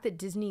the fact that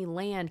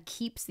Disneyland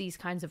keeps these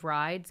kinds of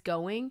rides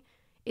going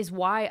is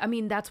why, I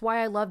mean, that's why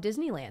I love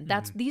Disneyland.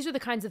 These are the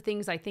kinds of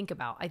things I think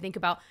about. I think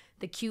about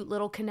the cute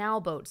little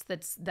canal boats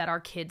that our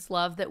kids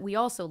love, that we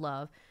also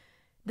love.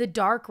 The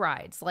dark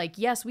rides. Like,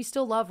 yes, we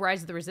still love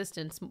Rise of the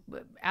Resistance,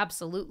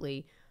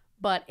 absolutely.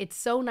 But it's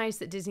so nice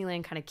that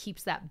Disneyland kind of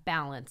keeps that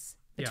balance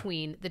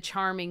between the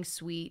charming,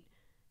 sweet,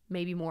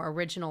 maybe more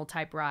original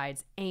type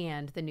rides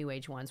and the new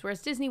age ones.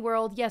 Whereas Disney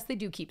World, yes, they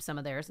do keep some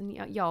of theirs. And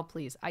y'all,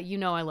 please, I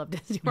love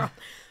Disney World.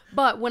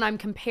 But when I'm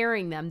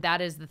comparing them, that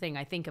is the thing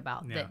I think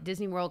about. Yeah. That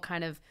Disney World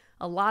kind of,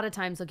 a lot of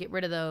times they'll get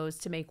rid of those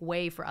to make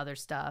way for other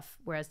stuff.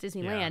 Whereas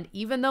Disneyland,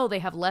 even though they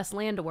have less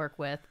land to work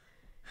with,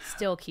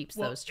 still keeps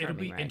those charming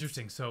it'll be rides.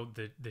 interesting. So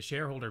the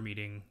shareholder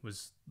meeting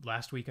was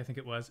last week, I think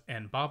it was,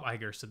 and Bob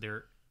Iger said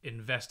they're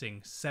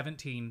investing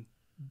 $17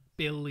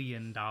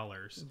 billion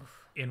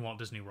in Walt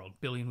Disney World,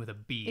 billion with a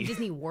B, In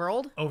Disney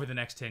World? over the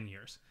next 10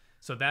 years.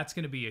 So that's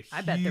going to be a huge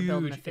I bet they're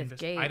building a fifth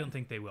gate. I don't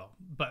think they will,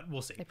 but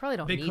we'll see. They probably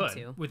don't need could.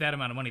 to. With that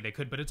amount of money, they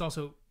could, but it's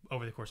also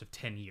over the course of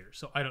 10 years.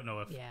 So I don't know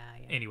if... Yeah.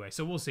 Anyway,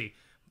 so we'll see.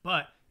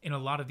 But in a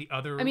lot of the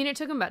other... I mean, it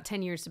took them about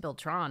 10 years to build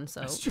Tron,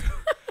 so... That's true.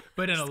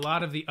 But in a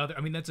lot of the other,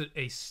 I mean, that's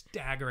a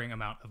staggering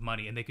amount of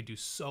money, and they could do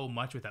so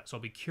much with that. So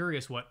I'll be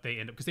curious what they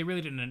end up, because they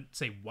really didn't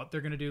say what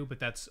they're going to do, but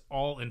that's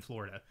all in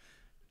Florida.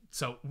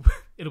 So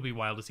it'll be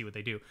wild to see what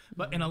they do.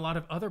 But in a lot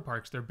of other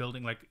parks, they're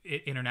building, like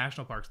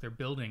international parks, they're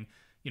building,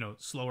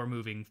 slower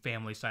moving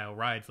family style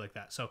rides like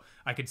that. So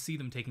I could see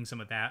them taking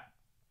some of that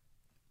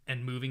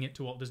and moving it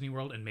to Walt Disney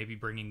World and maybe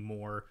bringing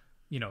more,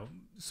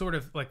 sort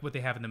of like what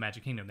they have in the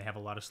Magic Kingdom. They have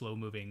a lot of slow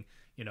moving,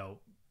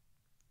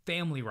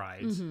 family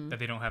rides that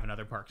they don't have in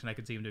other parks, and I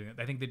could see them doing it.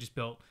 I think they just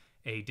built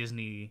a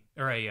Disney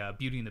or a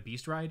Beauty and the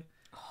Beast ride.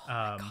 Oh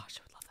my gosh,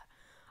 I would love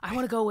that. I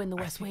want to go in the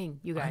West Wing,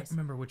 you I guys. don't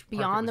remember which park it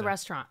Beyond was the in.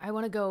 restaurant. I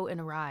want to go in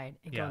a ride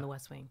and go in the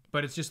West Wing.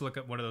 But it's just look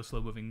at one of those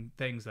slow moving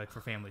things like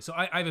for families. So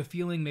I have a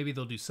feeling maybe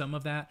they'll do some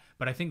of that,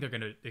 but I think they're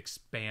going to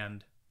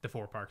expand the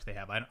 4 parks they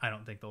have. I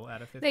don't think they'll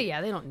add a 5th. They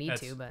don't need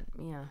to, but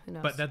yeah, who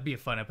knows? But that'd be a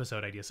fun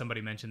episode idea.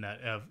 Somebody mentioned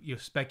that of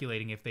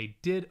speculating if they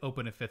did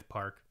open a 5th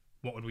park,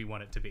 what would we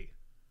want it to be?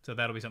 So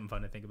that'll be something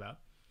fun to think about.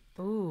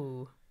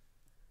 Ooh.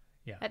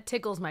 Yeah. That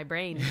tickles my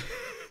brain.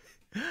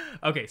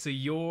 Okay, so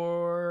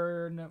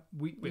your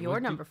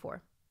number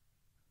 4.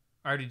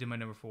 I already did my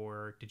number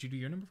 4. Did you do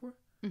your number 4?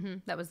 Mm-hmm.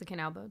 That was the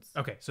canal boats.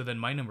 Okay, so then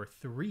my number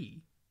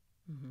 3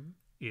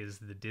 is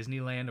the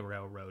Disneyland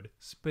Railroad,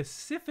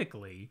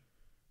 specifically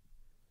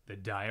the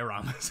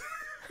dioramas.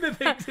 the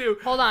thing too.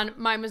 Hold on.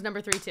 Mine was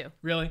number 3 too.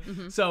 Really?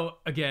 So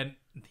again,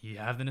 you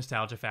have the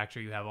nostalgia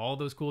factor. You have all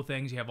those cool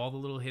things. You have all the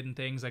little hidden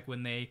things, like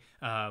when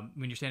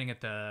you're standing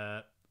at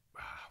the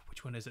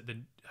which one is it? The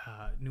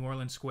New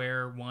Orleans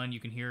Square one. You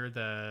can hear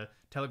the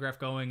telegraph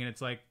going, and it's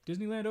like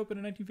Disneyland opened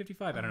in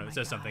 1955. I don't know. It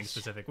says something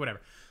specific.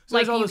 Whatever. So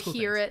Like all you those cool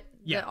hear things.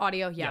 it, the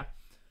audio. Yeah.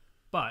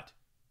 But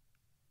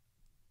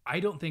I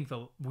don't think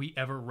we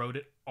ever rode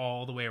it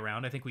all the way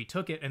around. I think we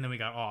took it and then we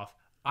got off.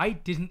 I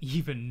didn't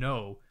even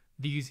know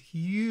these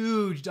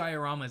huge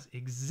dioramas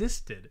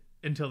existed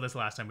until this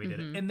last time we did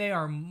it. And they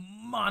are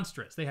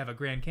monstrous. They have a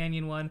Grand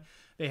Canyon one.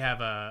 They have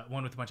a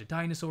one with a bunch of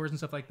dinosaurs and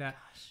stuff like that.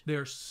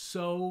 They're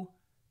so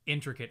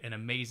intricate and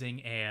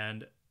amazing,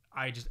 and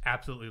I just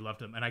absolutely loved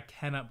them. And I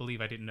cannot believe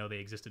I didn't know they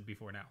existed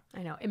before now.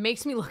 I know. It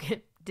makes me look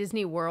at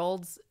Disney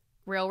World's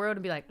railroad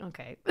and be like,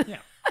 okay. Yeah.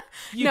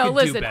 No,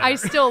 listen, I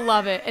still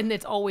love it, and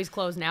it's always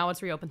closed. Now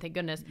it's reopened, thank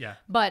goodness. Yeah.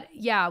 But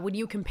yeah, when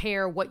you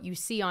compare what you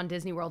see on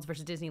Disney World's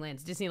versus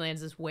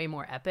Disneyland's is way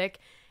more epic,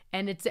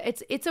 and it's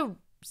a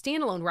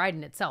standalone ride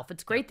in itself.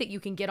 It's great that you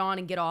can get on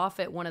and get off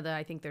at one of the,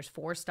 I think there's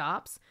 4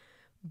 stops.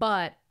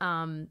 But,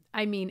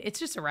 I mean, it's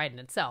just a ride in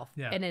itself.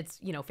 Yeah. And it's,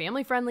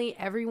 family friendly.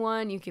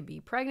 Everyone, you could be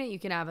pregnant. You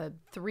can have a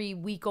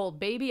 3-week-old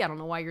baby. I don't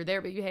know why you're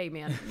there, but hey,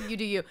 man, you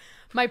do you.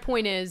 My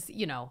point is,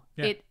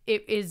 it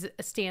is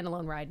a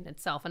standalone ride in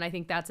itself. And I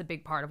think that's a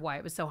big part of why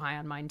it was so high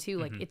on mine, too.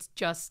 Like,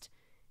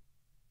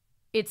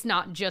 it's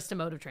not just a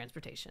mode of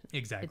transportation.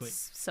 Exactly.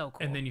 It's so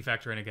cool. And then you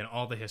factor in, again,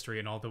 all the history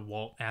and all the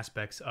Walt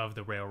aspects of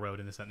the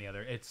railroad and this, that, and the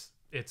other. It's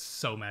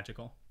so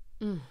magical.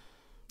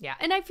 Yeah,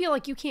 and I feel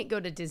like you can't go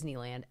to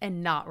Disneyland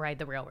and not ride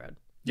the railroad.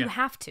 You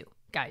have to,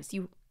 guys.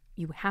 You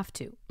have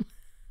to.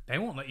 They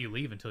won't let you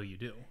leave until you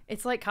do.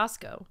 It's like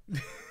Costco.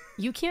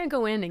 You can't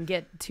go in and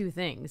get 2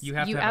 things. You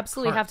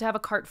absolutely have to have a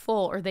cart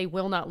full, or they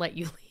will not let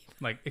you leave.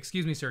 Like,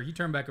 excuse me, sir, you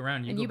turn back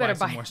around. You better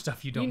buy some more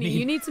stuff you don't need.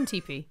 You need some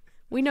TP.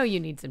 We know you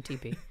need some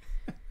TP.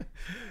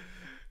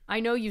 I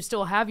know you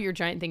still have your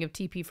giant thing of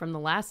TP from the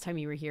last time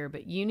you were here,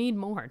 but you need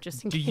more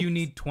just in case. Do you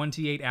need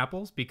 28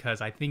 apples? Because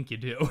I think you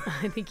do.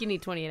 I think you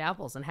need 28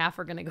 apples, and half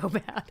are going to go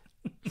bad.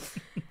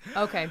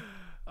 Okay.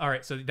 All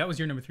right, so that was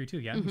your number 3 too,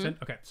 yeah? You said?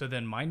 Okay, so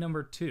then my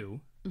number 2.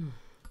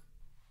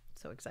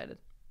 So excited.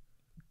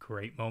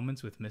 Great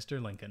moments with Mr.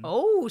 Lincoln.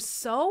 Oh,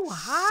 so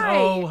high.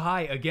 So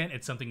high. Again,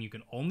 it's something you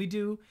can only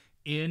do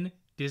in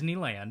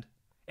Disneyland.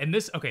 And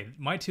this, okay,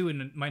 my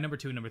number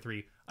 2 and number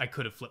 3, I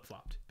could have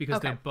flip-flopped because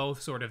they're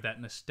both sort of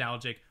that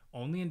nostalgic,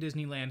 only in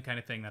Disneyland kind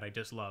of thing that I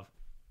just love.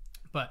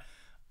 But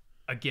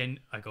again,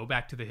 I go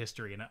back to the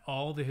history and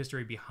all the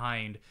history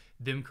behind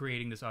them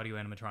creating this audio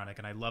animatronic,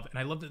 and I love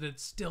that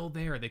it's still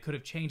there. They could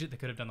have changed it. They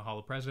could have done the Hall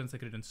of Presidents. They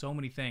could have done so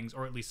many things,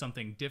 or at least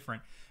something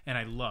different. And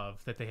I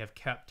love that they have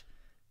kept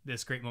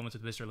this Great Moments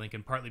with Mr.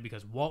 Lincoln, partly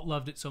because Walt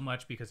loved it so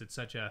much, because it's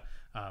such a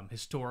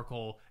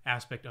historical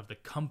aspect of the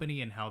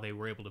company and how they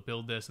were able to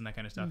build this and that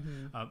kind of stuff.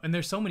 And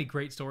there's so many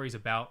great stories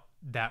about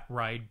that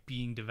ride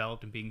being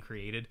developed and being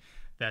created.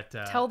 That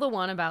tell the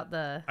one about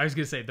the... I was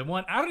going to say, the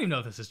one, I don't even know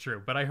if this is true,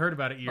 but I heard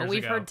about it years ago.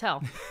 We've heard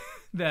tell.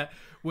 That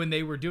when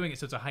they were doing it,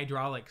 so it's a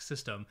hydraulic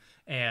system,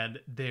 and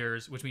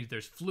which means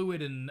there's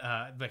fluid, and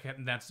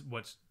that's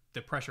what's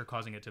the pressure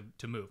causing it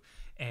to move.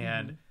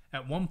 And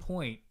at one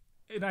point,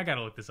 and I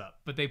gotta look this up,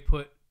 but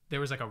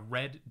there was like a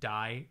red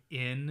dye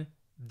in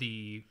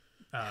the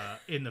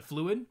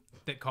fluid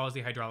that caused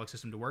the hydraulic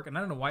system to work, and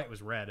I don't know why it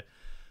was red,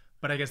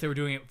 but I guess they were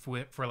doing it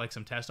for like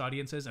some test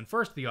audiences. And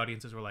first, the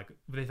audiences were like,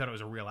 they thought it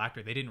was a real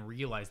actor. They didn't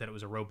realize that it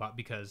was a robot,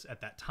 because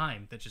at that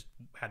time that just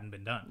hadn't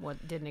been done.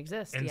 What didn't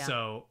exist? And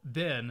so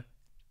then,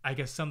 I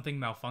guess something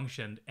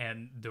malfunctioned,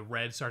 and the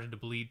red started to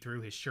bleed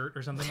through his shirt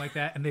or something like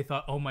that. And they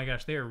thought, oh my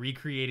gosh, they are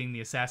recreating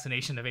the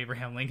assassination of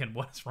Abraham Lincoln.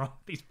 What is wrong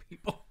with these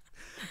people?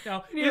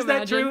 Now, is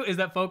that true? Is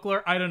that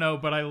folklore? I don't know,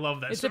 but I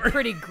love that story. It's a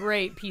pretty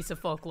great piece of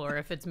folklore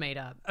if it's made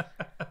up.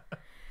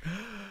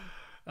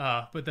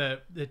 But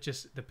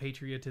the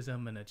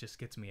patriotism, and it just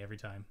gets me every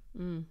time.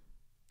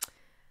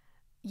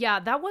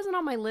 Yeah, that wasn't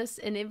on my list,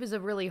 and it was a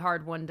really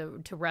hard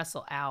one to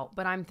wrestle out.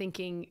 But I'm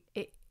thinking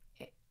it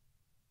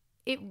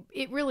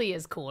really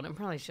is cool, and it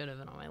probably should have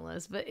been on my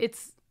list. But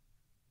it's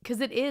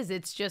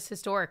just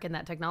historic, and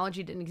that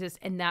technology didn't exist,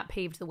 and that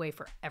paved the way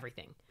for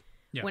everything.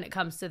 Yeah. When it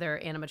comes to their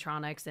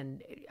animatronics.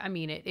 And I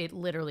mean, it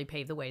literally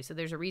paved the way. So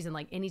there's a reason,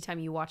 like, anytime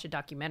you watch a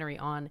documentary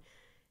on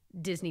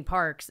Disney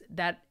parks,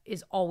 that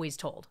is always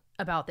told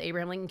about the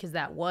Abraham Lincoln, because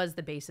that was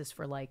the basis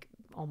for like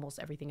almost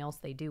everything else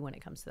they do when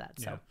it comes to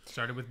that. So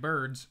started with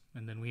birds,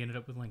 and then we ended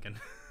up with Lincoln.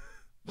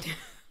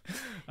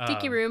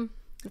 Tiki Room.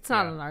 It's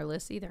not on our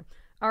list either.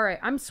 All right,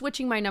 I'm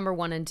switching my number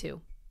 1 and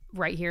 2.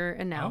 Right here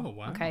and now. Oh,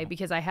 wow. Okay,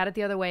 because I had it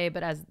the other way,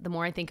 but the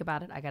more I think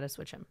about it, I got to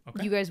switch him.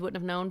 Okay. You guys wouldn't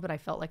have known, but I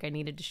felt like I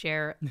needed to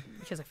share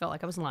because I felt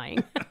like I was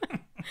lying.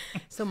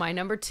 So my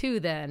number 2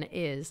 then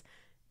is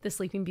the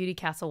Sleeping Beauty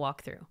Castle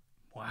walkthrough.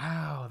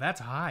 Wow, that's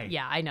high.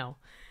 Yeah, I know.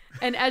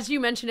 And as you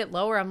mentioned it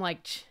lower, I'm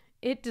like,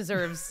 it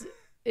deserves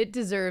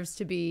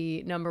to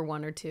be number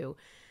 1 or 2.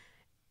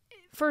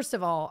 First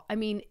of all, I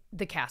mean,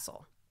 the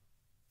castle.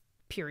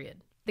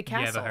 Period. the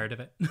castle. You ever heard of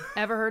it?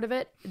 Ever heard of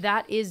it?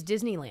 That is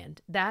Disneyland.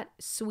 That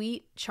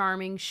sweet,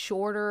 charming,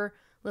 shorter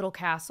little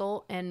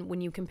castle. And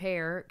when you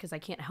compare, because I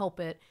can't help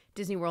it,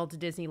 Disney World to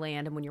Disneyland,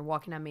 and when you're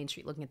walking down Main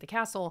Street looking at the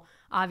castle,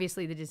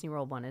 obviously the Disney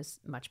World one is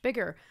much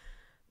bigger.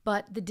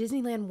 But the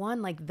Disneyland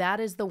one, like that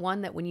is the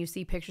one that when you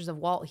see pictures of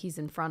Walt, he's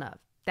in front of.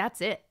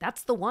 That's it.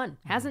 That's the one.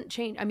 Hasn't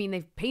changed. I mean,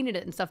 they've painted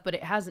it and stuff, but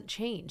it hasn't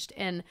changed.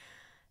 And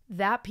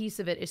that piece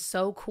of it is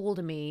so cool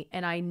to me.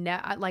 And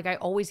I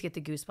always get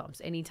the goosebumps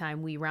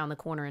anytime we round the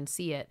corner and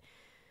see it.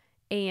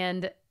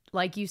 And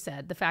like you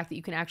said, the fact that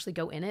you can actually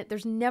go in it,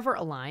 there's never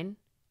a line.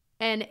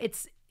 And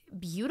it's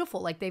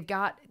beautiful. Like they've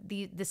got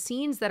the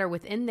scenes that are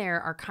within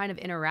there are kind of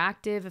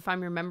interactive, if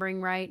I'm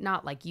remembering right.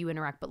 Not like you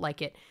interact, but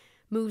like it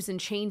moves and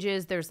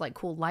changes. There's like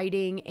cool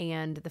lighting,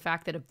 and the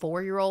fact that a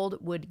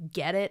 4-year-old would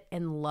get it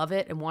and love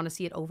it and want to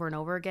see it over and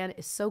over again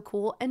is so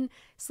cool. And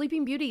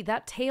Sleeping Beauty,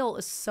 that tale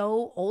is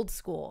so old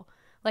school.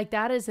 Like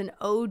that is an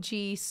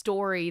OG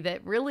story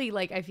that really,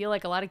 like, I feel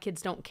like a lot of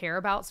kids don't care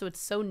about. So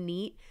it's so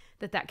neat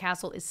that that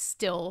castle is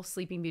still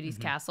Sleeping Beauty's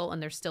castle, and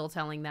they're still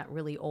telling that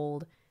really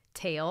old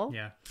tale.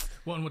 Yeah.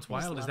 Well, and what's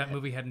wild is that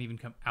movie hadn't even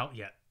come out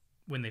yet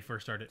when they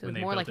first started. So it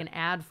was more like an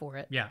ad for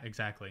it. Yeah,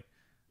 exactly.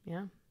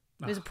 Yeah.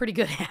 It was a pretty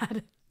good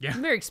ad. Yeah.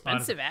 Very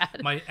expensive ad.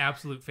 My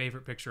absolute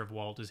favorite picture of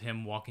Walt is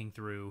him walking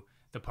through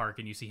the park,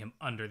 and you see him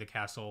under the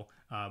castle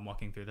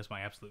walking through. That's my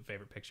absolute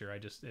favorite picture.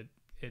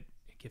 It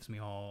gives me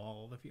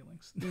all the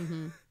feelings.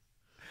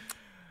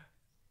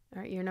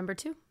 All right, you're number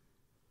 2.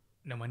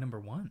 No, my number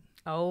 1.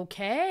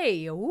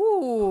 Okay.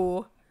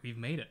 Ooh. We've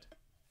made it.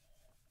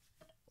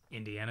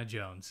 Indiana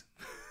Jones.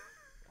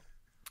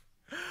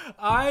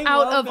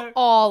 Out of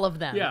all of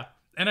them. Yeah.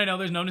 And I know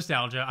there's no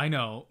nostalgia, I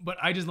know, but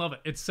I just love it.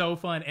 It's so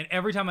fun. And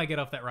every time I get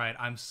off that ride,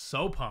 I'm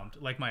so pumped.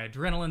 Like my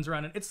adrenaline's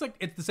running. It's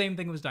the same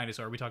thing with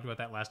Dinosaur. We talked about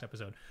that last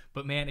episode.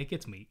 But man, it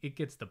gets me. It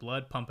gets the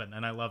blood pumping,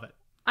 and I love it.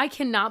 I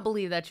cannot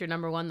believe that's your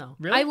number 1, though.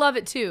 Really? I love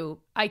it too.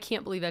 I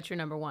can't believe that's your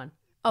number 1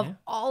 of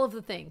all of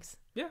the things.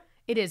 Yeah.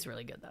 It is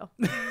really good, though.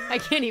 I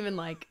can't even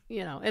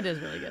it is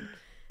really good.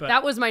 But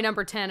that was my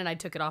number 10, and I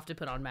took it off to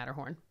put on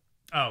Matterhorn.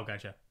 Oh,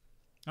 gotcha.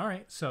 All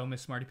right, so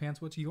Miss Smarty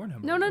Pants, what's your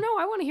number? No.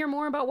 I want to hear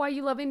more about why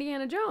you love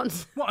Indiana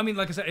Jones. Well, I mean,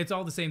 like I said, it's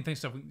all the same thing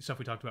stuff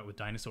we talked about with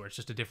Dinosaur. It's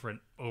just a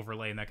different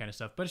overlay and that kind of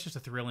stuff. But it's just a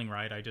thrilling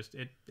ride. I just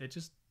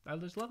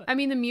love it. I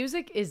mean, the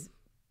music is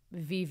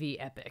VV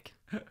epic.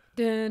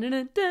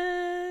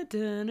 Da-na-na-da,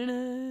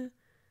 da-na-na.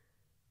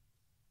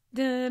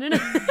 Da-na-na.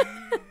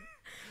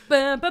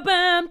 Bum, ba,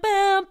 bum,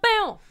 bum,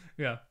 bum.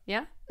 Yeah.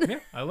 Yeah? Yeah,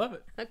 I love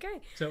it.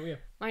 Okay. So, yeah.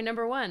 My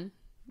number 1.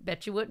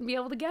 Bet you wouldn't be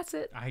able to guess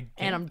it.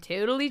 And I'm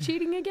totally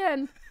cheating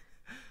again.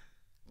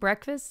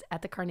 Breakfast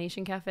at the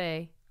Carnation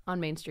Cafe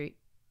on Main Street.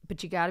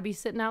 But you got to be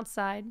sitting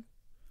outside.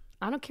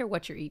 I don't care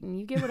what you're eating.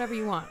 You get whatever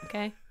you want,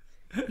 okay?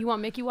 You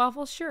want Mickey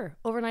waffles? Sure.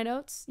 Overnight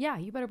oats? Yeah,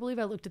 you better believe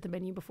I looked at the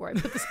menu before I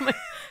put this in my...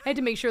 I had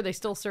to make sure they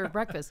still serve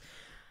breakfast.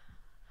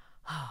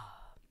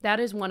 That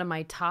is one of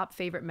my top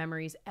favorite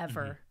memories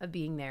ever of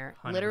being there.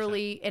 100%.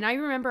 Literally. And I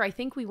remember, I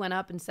think we went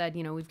up and said,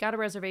 we've got a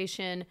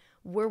reservation.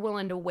 We're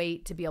willing to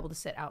wait to be able to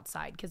sit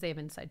outside because they have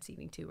inside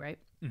seating too, right?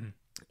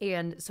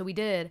 And so we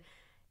did.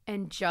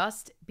 And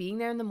just being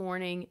there in the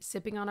morning,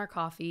 sipping on our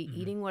coffee,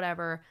 eating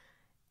whatever,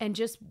 and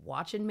just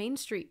watching Main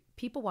Street,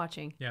 people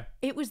watching. Yeah.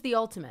 It was the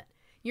ultimate.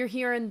 You're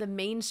hearing the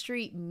Main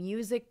Street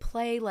music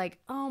play. Like,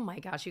 oh my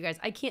gosh, you guys,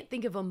 I can't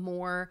think of a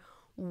more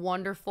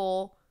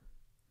wonderful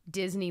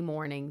Disney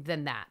morning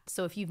than that.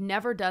 So if you've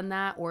never done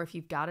that, or if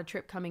you've got a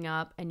trip coming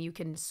up and you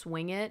can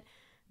swing it,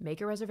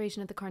 make a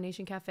reservation at the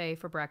Carnation Cafe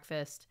for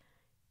breakfast.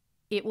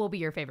 It will be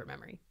your favorite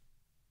memory.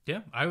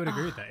 Yeah, I would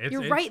agree with that.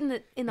 You're right in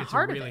the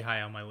heart of it. It's really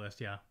high on my list,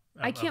 yeah.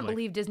 I can't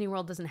believe Disney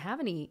World doesn't have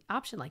any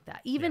option like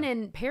that. Even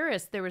in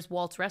Paris, there was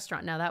Walt's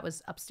Restaurant. Now that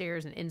was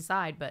upstairs and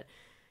inside, but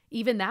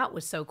even that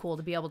was so cool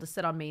to be able to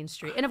sit on Main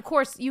Street. And of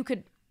course, you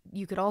could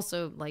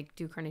also like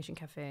do Carnation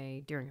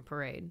Cafe during a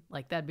parade.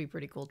 Like that'd be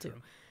pretty cool too.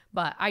 True.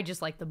 But I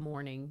just like the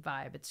morning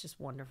vibe. It's just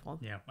wonderful.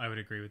 Yeah, I would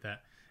agree with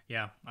that.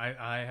 Yeah,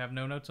 I have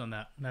no notes on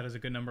that. That is a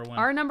good number 1.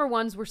 Our number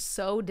 1s were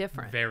so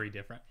different. Very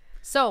different.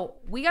 So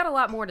we got a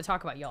lot more to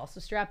talk about, y'all. So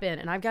strap in.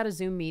 And I've got a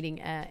Zoom meeting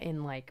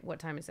in what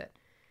time is it?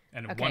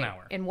 In 1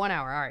 hour. In 1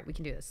 hour. All right, we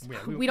can do this.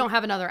 Yeah, we don't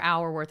have another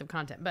hour worth of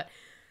content. But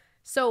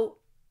so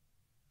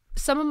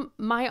some of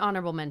my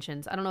honorable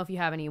mentions, I don't know if you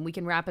have any, and we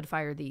can rapid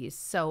fire these.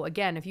 So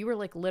again, if you were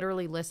like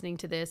literally listening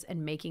to this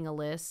and making a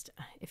list,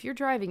 if you're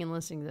driving and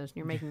listening to this and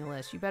you're making a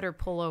list, you better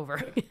pull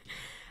over.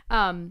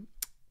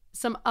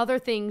 Some other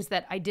things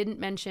that I didn't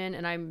mention,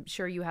 and I'm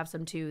sure you have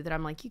some too, that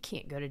I'm like, you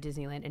can't go to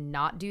Disneyland and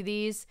not do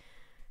these.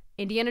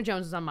 Indiana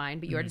Jones is on mine,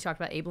 but you already talked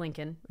about Abe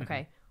Lincoln.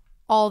 Okay.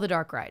 All the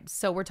dark rides.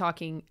 So we're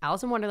talking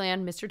Alice in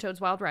Wonderland, Mr. Toad's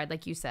Wild Ride,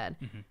 like you said.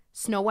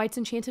 Snow White's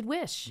Enchanted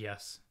Wish.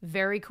 Yes.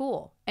 Very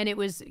cool. And it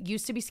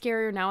used to be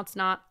scarier. Now it's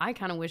not. I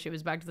kind of wish it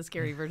was back to the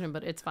scary version,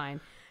 but it's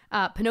fine.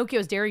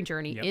 Pinocchio's Daring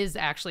Journey is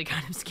actually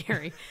kind of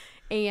scary.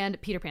 And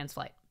Peter Pan's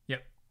Flight.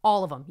 Yep.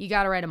 All of them. You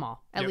got to ride them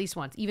all at least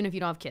once, even if you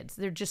don't have kids.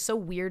 They're just so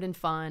weird and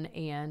fun.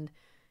 And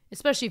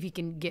Especially if you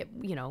can get,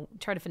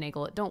 try to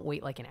finagle it. Don't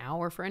wait like an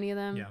hour for any of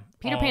them. Yeah.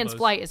 Peter Pan's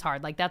Flight is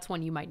hard. Like, that's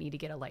one you might need to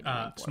get a lightning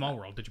lane for. Small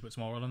World. Did you put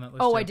Small World on that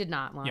list? Oh, too? I did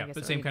not. Well, yeah, I guess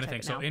but I same need kind to of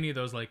thing. check it So now. any of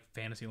those like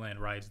Fantasyland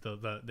rides,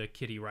 the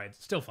kiddie rides,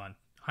 still fun.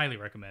 Highly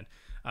recommend.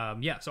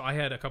 So I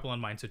had a couple on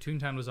mine. So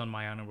Toontown was on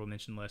my honorable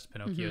mention list.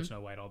 Pinocchio, Snow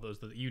White, all those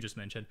that you just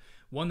mentioned.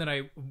 One that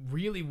I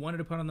really wanted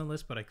to put on the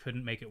list, but I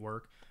couldn't make it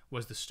work,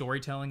 was the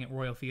storytelling at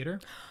Royal Theater.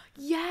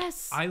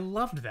 Yes. I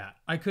loved that.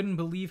 I couldn't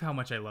believe how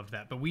much I loved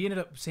that. But we ended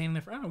up staying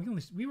there for, I don't know,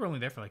 we were only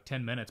there for like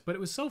 10 minutes. But it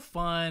was so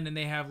fun. And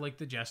they have like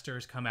the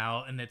jesters come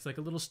out. And it's like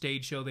a little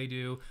stage show they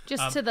do.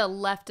 Just to the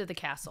left of the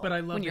castle. But I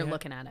love when you're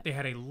looking at it. They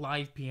had a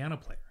live piano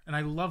player. And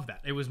I love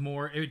that. It was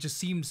more, it just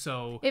seemed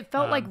so... It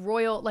felt like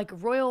royal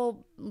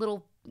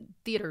little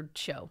theater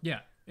show.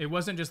 Yeah. It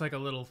wasn't just like a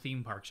little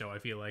theme park show, I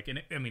feel like. And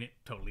it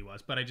totally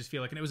was. But I just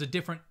feel like, and it was a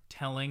different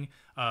telling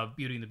of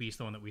Beauty and the Beast,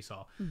 the one that we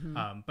saw.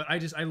 But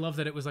I love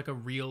that it was like a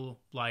real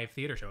live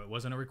theater show. It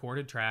wasn't a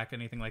recorded track,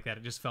 anything like that.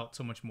 It just felt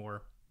so much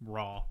more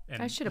raw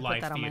and I should have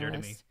live put that theater on my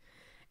to me. list.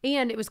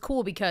 And it was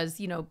cool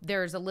because,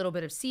 there's a little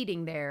bit of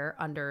seating there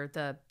under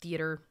the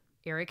theater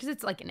area because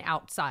it's like an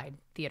outside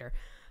theater.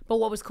 But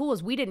what was cool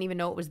is we didn't even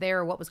know it was there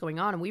or what was going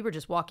on. And we were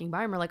just walking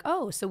by and we're like,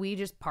 oh, so we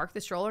just parked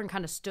the stroller and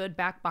kind of stood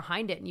back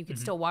behind it. And you could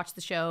still watch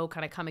the show,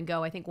 kind of come and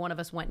go. I think one of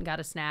us went and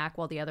got a snack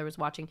while the other was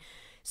watching.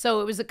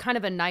 So it was a kind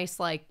of a nice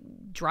like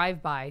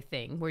drive-by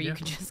thing where you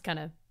could just kind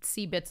of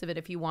see bits of it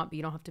if you want, but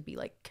you don't have to be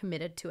like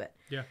committed to it.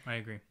 Yeah, I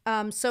agree.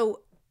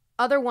 So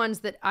other ones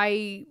that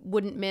I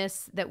wouldn't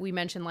miss that we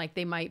mentioned, like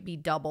they might be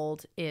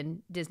doubled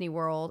in Disney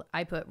World.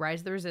 I put Rise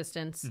of the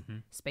Resistance,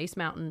 Space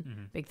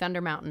Mountain, Big Thunder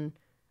Mountain.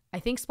 I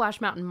think Splash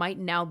Mountain might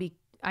now be.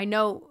 I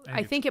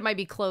think it might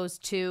be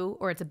closed too,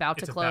 or it's about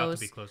to close. About to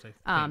be closed,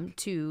 I think.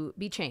 To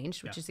be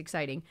changed, which is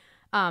exciting.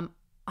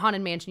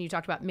 Haunted Mansion, you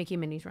talked about Mickey and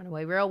Minnie's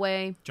Runaway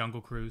Railway,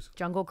 Jungle Cruise.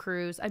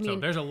 I mean, So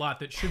there's a lot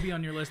that should be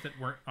on your list that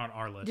weren't on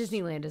our list.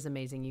 Disneyland is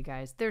amazing, you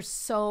guys. There's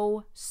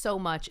so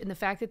much, and the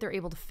fact that they're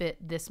able to fit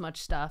this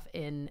much stuff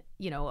in,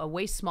 a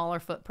way smaller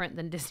footprint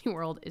than Disney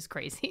World is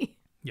crazy.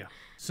 Yeah.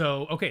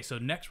 So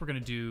next we're gonna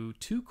do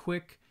two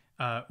quick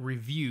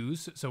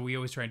reviews. So we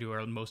always try and do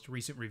our most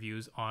recent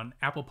reviews on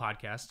Apple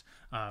Podcasts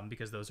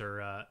because those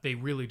are they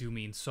really do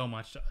mean so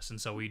much to us,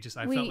 and so I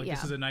felt like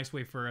this is a nice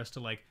way for us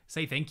to like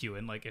say thank you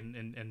and like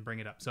and bring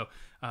it up. So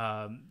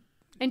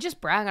and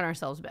just brag on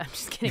ourselves. I'm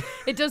just kidding.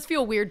 It does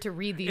feel weird to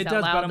read these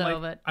out loud though.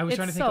 But I was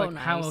trying to think like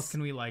nice. how else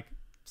can we like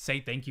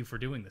say thank you for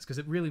doing this because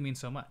it really means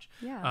so much.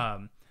 Yeah.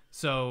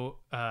 So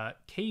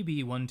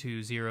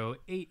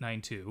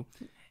KB120892.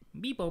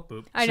 Beep boop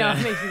boop. I know,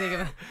 it makes me think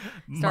of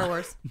Star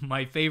Wars.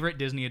 My favorite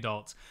Disney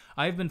adults.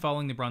 I've been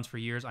following the Brauns for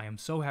years. I am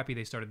so happy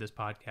they started this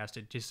podcast.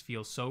 It just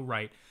feels so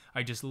right.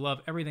 I just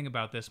love everything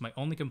about this. My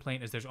only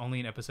complaint is there's only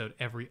an episode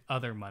every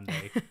other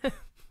Monday.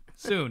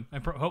 Soon.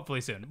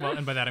 Hopefully soon. Well,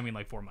 and by that I mean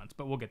like 4 months,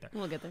 but we'll get there.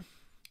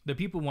 The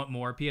people want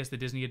more. P.S. The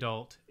Disney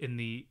adult in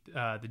the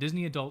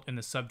Disney adult in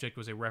the subject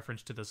was a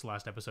reference to this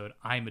last episode.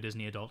 I'm a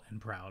Disney adult and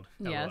proud.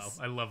 Yes.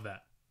 LOL. I love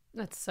that.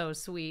 That's so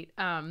sweet.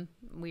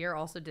 We are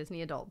also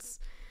Disney adults.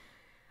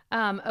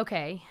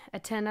 Okay, a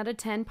 10 out of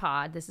 10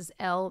 pod. This is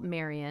L.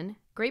 Marion.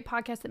 Great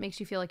podcast that makes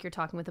you feel like you're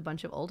talking with a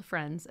bunch of old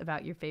friends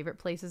about your favorite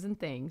places and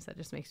things. That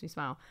just makes me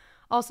smile.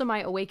 Also,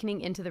 my awakening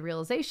into the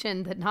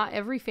realization that not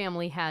every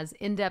family has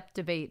in-depth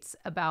debates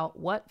about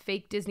what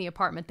fake Disney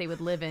apartment they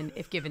would live in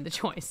if given the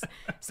choice.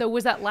 So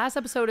was that last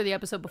episode or the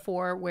episode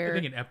before where...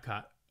 I think in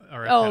Epcot.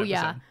 Or Epcot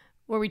yeah.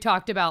 Where we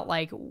talked about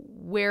like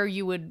where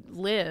you would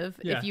live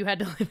if you had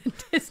to live in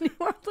Disney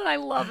World, and I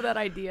love that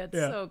idea. It's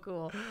so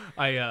cool.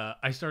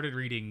 I started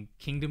reading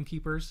Kingdom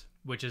Keepers,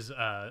 which is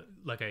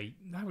like I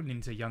wouldn't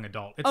even say young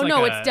adult. It's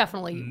it's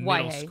definitely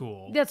middle YA.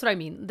 School. That's what I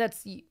mean.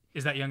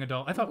 Is that young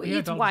adult? I thought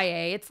it's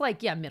YA. It's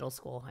like middle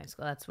school, high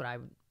school. That's what I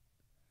would.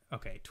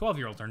 Okay,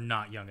 12-year-olds are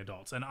not young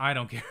adults, and I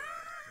don't care.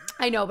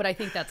 I know, but I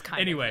think that's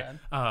kind of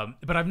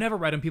but I've never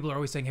read them. People are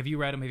always saying, "Have you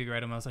read them? Have you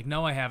read them?" I was like,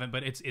 "No, I haven't."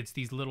 But it's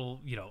these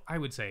little, I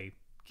would say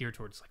geared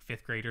towards like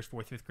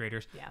 4th, 5th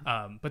graders.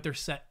 Yeah. But they're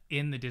set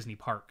in the Disney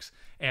parks.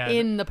 And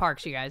in the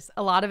parks, you guys.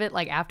 A lot of it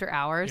like after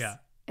hours. Yeah.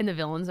 And the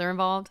villains are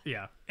involved.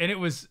 Yeah. And it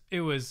was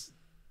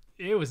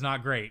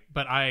not great,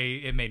 but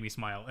it made me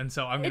smile. And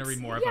so I'm going to read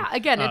more of them. Yeah,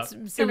 again,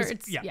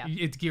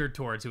 it's geared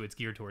towards who it's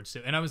geared towards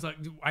too. And I was like,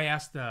 I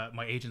asked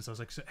my agents, I was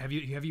like, so have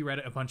you read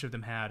it? A bunch of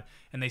them had,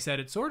 and they said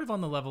it's sort of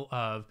on the level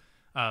of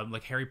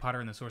like Harry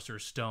Potter and the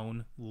Sorcerer's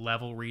Stone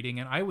level reading.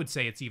 And I would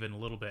say it's even a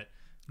little bit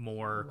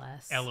more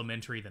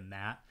elementary than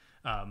that.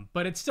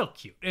 But it's still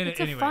cute. And it's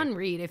a fun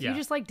read. If you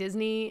just like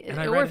Disney,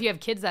 or if you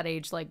have kids that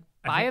age, like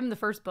buy them the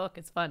first book.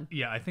 It's fun.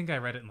 Yeah, I think I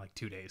read it in like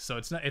 2 days, so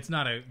it's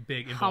not a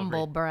big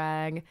humble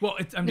brag. Well,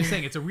 I'm just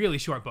saying it's a really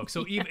short book,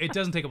 so it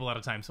doesn't take up a lot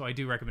of time. So I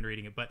do recommend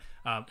reading it. But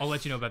I'll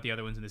let you know about the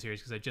other ones in the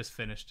series because I just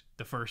finished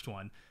the first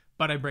one.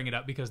 But I bring it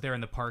up because they're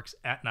in the parks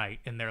at night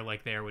and they're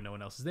like there when no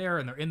one else is there,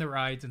 and they're in the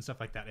rides and stuff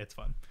like that. It's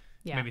fun.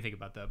 Yeah, made me think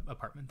about the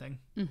apartment thing.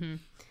 Mm-hmm.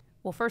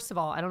 Well, first of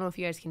all, I don't know if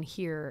you guys can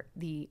hear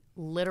the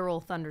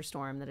literal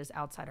thunderstorm that is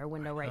outside our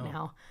window right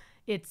now.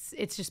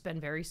 it's just been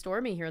very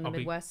stormy here in the I'll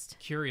Midwest.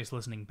 be curious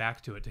listening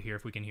back to it to hear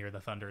if we can hear the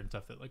thunder and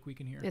stuff that like we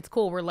can hear. It's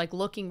cool. We're like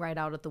looking right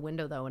out at the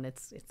window though, and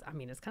it's I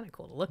mean, it's kind of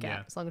cool to look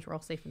at as long as we're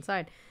all safe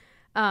inside.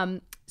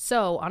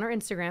 So on our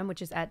Instagram,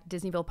 which is at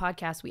Disneyville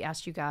Podcast, we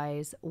asked you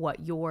guys what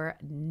your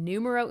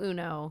numero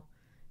uno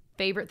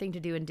favorite thing to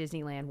do in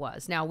Disneyland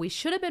was. Now, we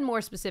should have been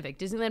more specific.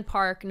 Disneyland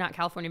Park, not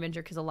California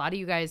Adventure, because a lot of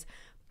you guys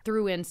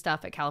threw in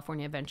stuff at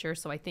California Adventure.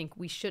 So I think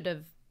we should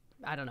have,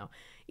 I don't know.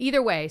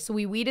 Either way, so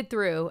we weeded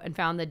through and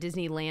found the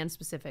Disneyland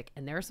specific,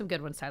 and there are some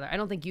good ones, Tyler. I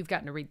don't think you've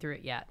gotten to read through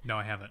it yet. No,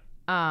 I haven't.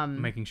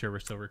 I'm making sure we're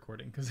still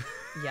recording. Cause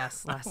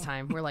yes, last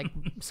time. We're like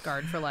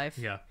scarred for life.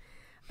 Yeah.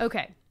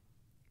 Okay.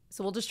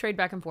 So we'll just trade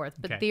back and forth.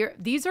 But Okay.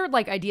 these are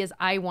like ideas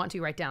I want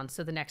to write down.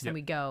 So the next time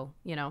we go,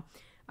 you know.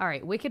 All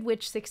right. Wicked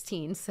Witch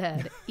 16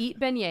 said, eat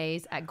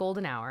beignets at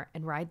golden hour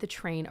and ride the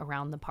train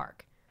around the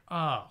park.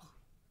 Oh.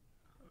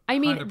 I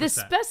mean, 100%. the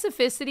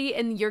specificity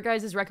in your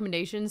guys'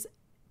 recommendations,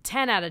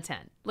 10 out of 10.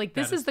 Like,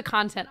 this is the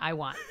content I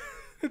want.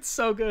 It's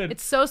so good.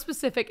 It's so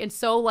specific and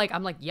so like,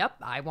 I'm like, yep,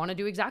 I want to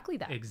do exactly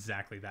that.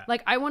 Exactly that.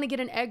 Like, I want to get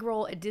an egg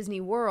roll at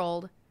Disney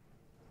World.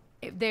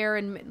 There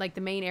in like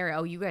the main area.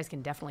 Oh, you guys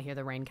can definitely hear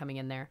the rain coming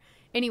in there.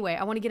 Anyway,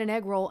 I want to get an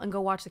egg roll and go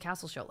watch the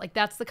castle show. Like,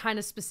 that's the kind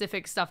of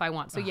specific stuff I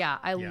want. So yeah,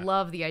 I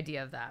love the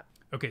idea of that.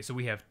 Okay, so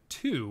we have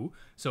two.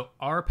 So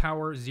R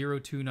Power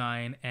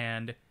 029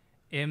 and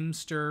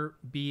Imster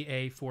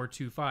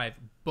BA425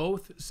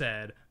 both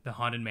said the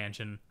Haunted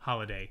Mansion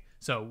holiday.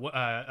 So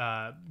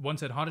one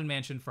said Haunted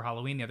Mansion for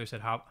Halloween, the other said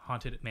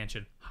Haunted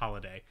Mansion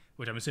holiday,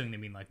 which I'm assuming they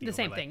mean like The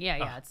same overlay. thing.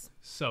 Yeah, it's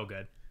so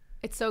good.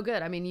 It's so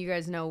good. I mean, you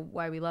guys know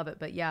why we love it,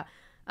 but yeah,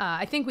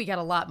 I think we got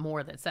a lot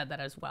more that said that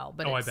as well.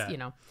 But it's, I bet. you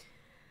know,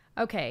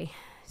 okay.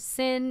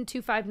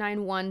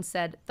 Sin2591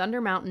 said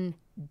Thunder Mountain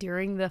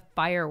during the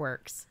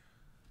fireworks.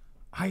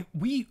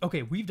 We've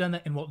done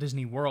that in Walt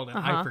Disney World, and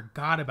I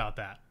forgot about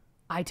that.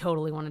 I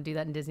totally want to do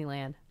that in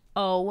Disneyland.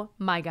 Oh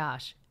my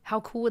gosh, how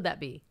cool would that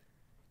be?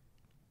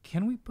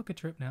 Can we book a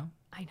trip now?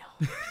 I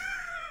know.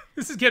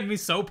 This is getting me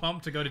so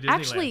pumped to go to Disneyland.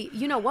 Actually,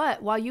 you know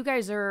what? While you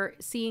guys are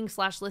seeing /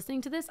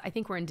 listening to this, I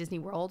think we're in Disney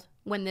World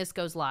when this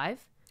goes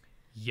live.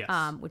 Yes.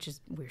 Which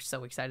is, we're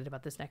so excited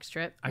about this next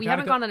trip. We gotta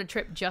haven't go- gone on a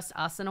trip just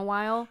us in a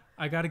while.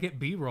 I got to get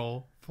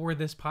B-roll for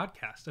this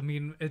podcast. I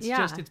mean, it's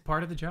it's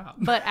part of the job.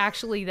 But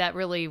actually, that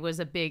really was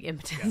a big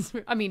impetus.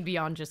 I mean,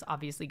 beyond just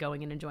obviously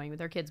going and enjoying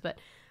with our kids. But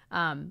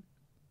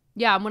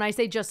yeah, when I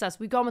say just us,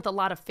 we've gone with a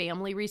lot of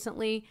family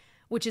recently,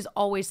 which is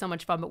always so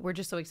much fun. But we're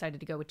just so excited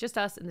to go with just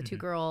us and the two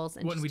girls.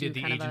 And when just we did do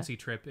the kind of agency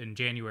trip in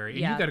January,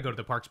 and Yeah. you got to go to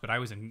the parks, but I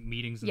was in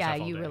meetings and stuff all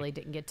day. you really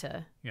didn't get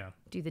to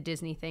do the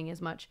Disney thing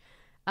as much.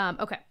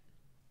 Okay.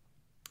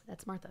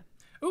 That's Martha.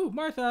 Ooh,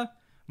 Martha.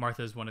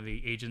 Martha is one of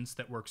the agents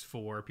that works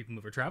for People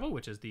Mover Travel,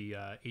 which is the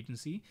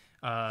agency.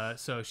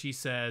 So she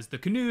says, the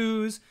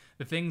canoes,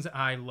 the things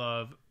I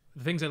love,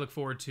 the things I look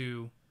forward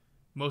to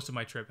most of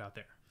my trip out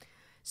there.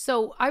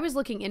 So I was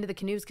looking into the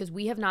canoes because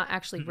we have not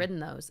actually ridden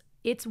those.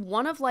 It's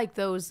one of like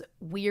those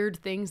weird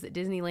things that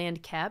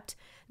Disneyland kept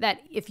that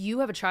if you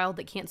have a child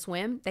that can't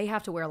swim, they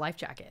have to wear a life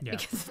jacket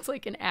because it's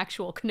like an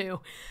actual canoe.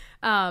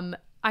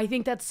 I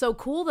think that's so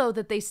cool though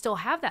that they still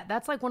have that.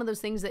 That's like one of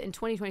those things that in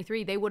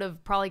 2023 they would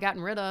have probably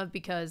gotten rid of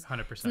because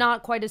 100%. it's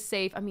not quite as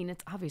safe. I mean,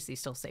 it's obviously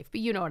still safe,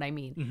 but you know what I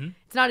mean.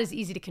 It's not as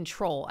easy to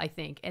control, I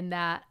think, and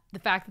that the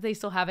fact that they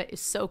still have it is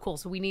so cool.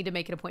 So we need to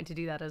make it a point to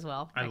do that as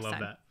well. I next love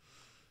time. that.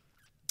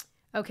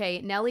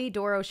 Okay, Nelly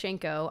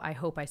Doroshenko, I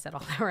hope I said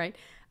all that right.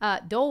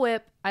 Dole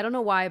Whip, I don't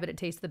know why, but it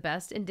tastes the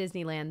best in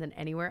Disneyland than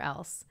anywhere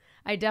else.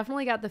 I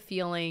definitely got the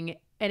feeling,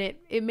 and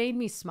it made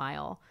me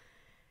smile,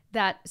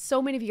 that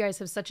so many of you guys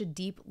have such a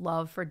deep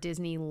love for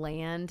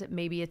Disneyland.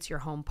 Maybe it's your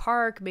home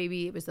park.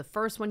 Maybe it was the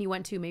first one you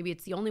went to. Maybe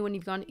it's the only one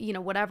you've gone, you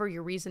know, whatever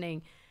your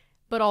reasoning.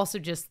 But also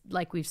just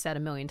like we've said a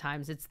million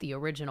times, it's the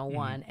original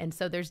one. And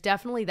so there's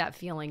definitely that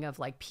feeling of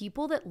like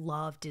people that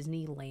love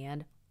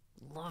Disneyland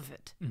love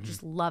it.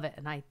 Just love it.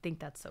 And I think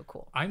that's so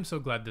cool. I'm so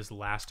glad this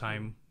last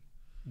time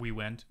we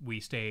went, we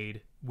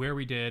stayed where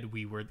we did.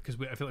 Because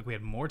I feel like we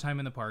had more time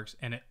in the parks,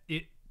 and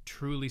it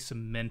truly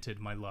cemented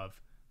my love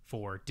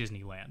for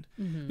Disneyland.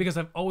 Because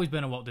I've always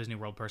been a Walt Disney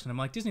World person. I'm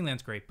like,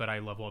 Disneyland's great, but I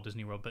love Walt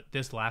Disney World. But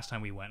this last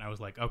time we went, I was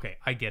like, okay,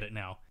 I get it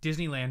now.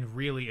 Disneyland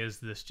really is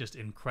this just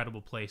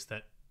incredible place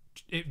that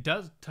it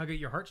does tug at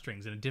your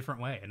heartstrings in a different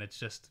way, and it's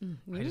just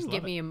I just love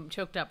Get me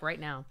choked up right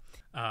now.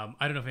 I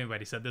don't know if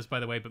anybody said this, by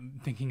the way, but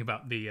thinking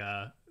about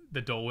the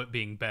Dole Whip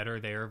being better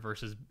there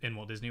versus in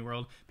Walt Disney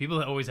World,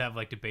 people always have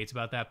like debates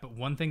about that. But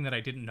one thing that I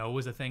didn't know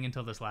was a thing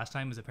until this last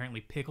time is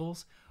apparently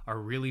pickles are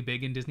really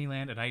big in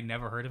Disneyland, and I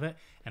never heard of it,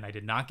 and I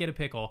did not get a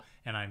pickle,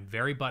 and I'm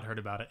very butthurt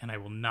about it, and I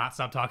will not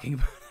stop talking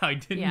about how I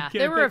didn't get a pickle.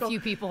 There were a few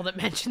people that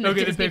mentioned the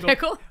Disney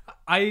pickle.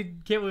 I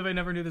can't believe I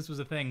never knew this was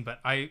a thing, but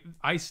I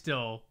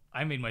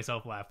made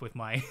myself laugh with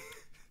my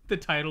the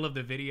title of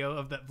the video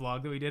of that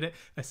vlog that we did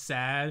a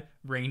sad,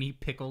 rainy,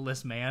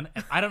 pickleless man.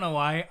 And I don't know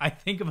why. I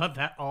think about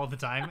that all the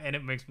time, and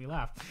it makes me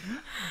laugh.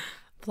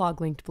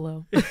 Vlog linked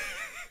below.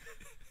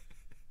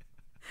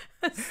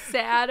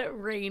 Sad,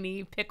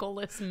 rainy,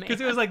 pickleless man. Because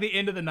it was like the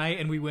end of the night,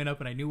 and we went up,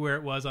 and I knew where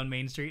it was on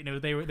Main Street,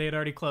 and they had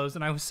already closed,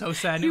 and I was so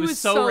sad. And it was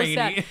so rainy.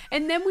 Sad.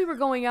 And then we were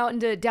going out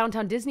into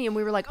downtown Disney, and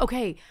we were like,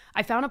 okay,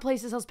 I found a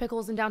place that sells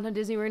pickles in downtown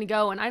Disney. We're gonna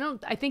go, and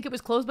I think it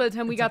was closed by the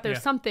time we got there.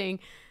 Something.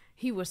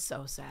 He was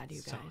so sad,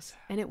 you guys, sad.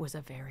 And it was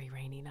a very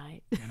rainy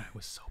night. And I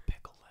was so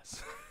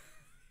pickleless.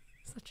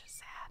 Such a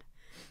sad,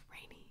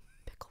 rainy,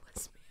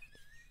 pickleless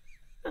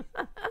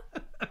man.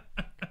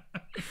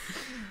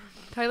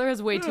 Tyler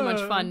has way too much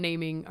fun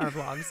naming our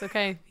vlogs,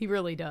 okay? He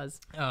really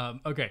does.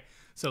 Okay,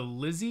 so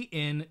Lizzie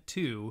in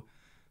 2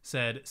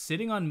 said,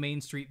 sitting on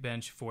Main Street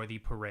bench for the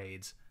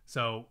parades.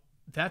 So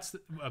that's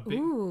a big...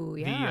 Ooh,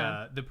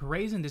 yeah. The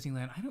parades in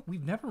Disneyland,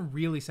 we've never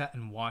really sat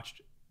and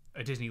watched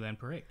a Disneyland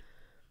parade.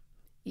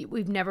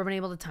 We've never been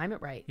able to time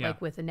it right. Like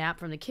with a nap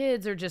from the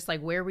kids or just like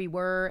where we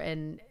were.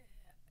 And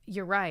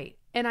you're right.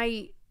 And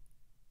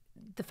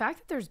the fact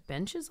that there's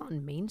benches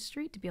on Main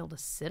Street to be able to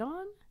sit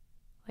on,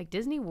 like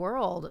Disney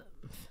World,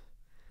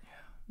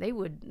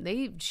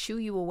 they shoo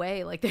you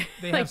away. Like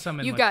they like have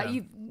some in you like got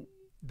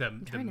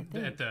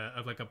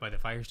up by the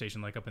fire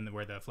station, like up in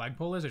where the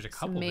flagpole is. There's a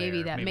couple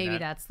maybe there. Maybe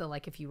that's the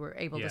like if you were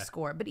able to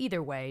score. But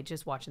either way,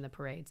 just watching the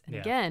parades. And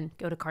again,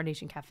 go to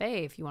Carnation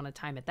Cafe if you want to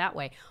time it that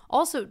way.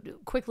 Also,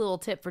 quick little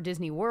tip for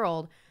Disney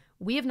World: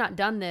 we have not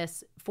done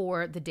this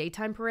for the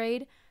daytime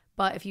parade.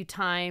 But if you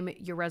time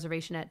your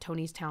reservation at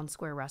Tony's Town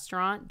Square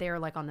Restaurant, they're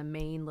like on the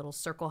main little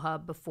circle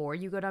hub before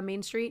you go down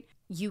Main Street.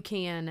 You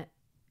can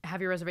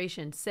have your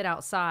reservation, sit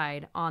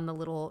outside on the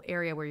little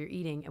area where you're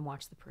eating and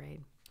watch the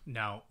parade.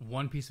 Now,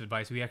 one piece of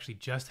advice, we actually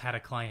just had a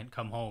client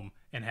come home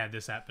and had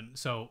this happen.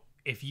 So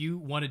if you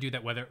want to do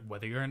that, whether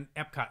you're in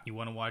Epcot, you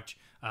want to watch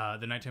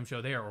the nighttime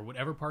show there, or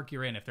whatever park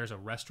you're in, if there's a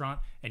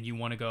restaurant and you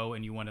want to go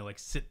and you want to like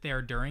sit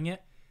there during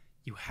it,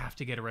 you have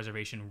to get a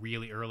reservation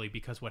really early,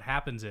 because what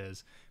happens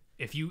is,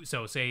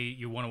 say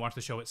you want to watch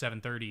the show at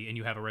 7:30 and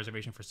you have a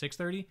reservation for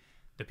 6:30,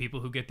 the people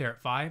who get there at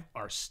 5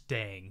 are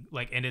staying.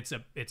 And it's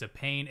a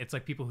pain. It's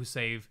like people who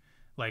save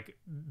like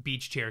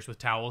beach chairs with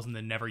towels and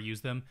then never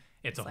use them.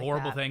 It's a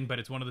horrible thing, but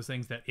it's one of those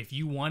things that if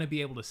you want to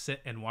be able to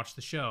sit and watch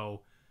the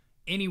show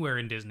anywhere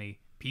in Disney,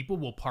 people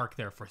will park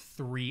there for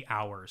 3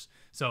 hours.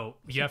 So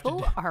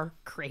people are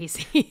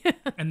crazy.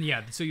 And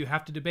so you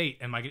have to debate,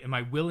 am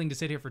I willing to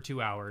sit here for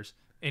 2 hours?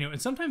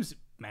 And sometimes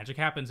magic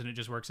happens and it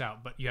just works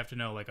out, but you have to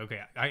know, like,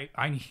 okay,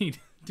 I need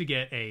to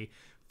get a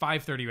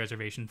 5:30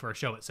 reservation for a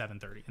show at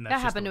 7:30. And that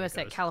happened to us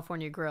at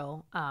California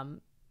Grill.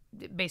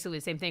 Basically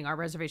the same thing. Our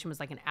reservation was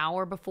like an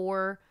hour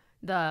before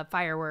the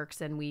fireworks,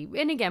 and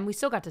again, we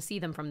still got to see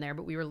them from there,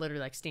 but we were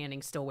literally like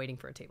standing still waiting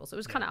for a table. So it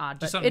was kind of odd,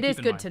 but it is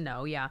good to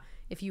know,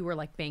 if you were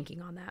like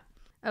banking on that.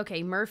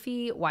 Okay,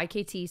 Murphy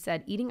YKT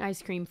said, eating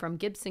ice cream from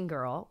Gibson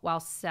Girl while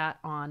sat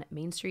on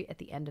Main Street at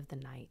the end of the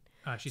night.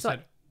 She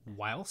said,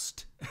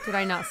 whilst? Did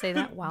I not say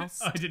that?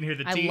 Whilst? I didn't hear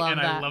the T,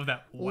 I love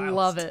that. Whilst.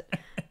 Love it.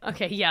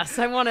 Okay, yes,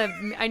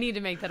 I need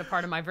to make that a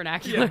part of my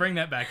vernacular. Yeah, bring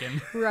that back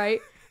in. Right.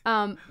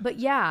 But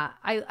yeah,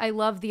 I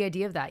love the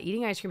idea of that.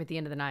 Eating ice cream at the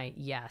end of the night.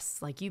 Yes.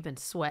 Like you've been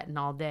sweating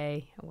all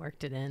day. I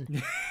worked it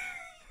in.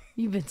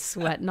 You've been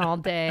sweating all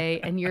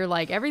day and you're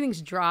like,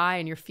 everything's dry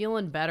and you're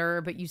feeling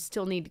better, but you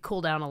still need to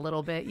cool down a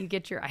little bit. You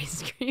get your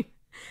ice cream.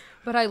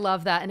 But I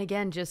love that. And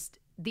again, just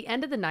the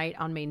end of the night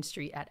on Main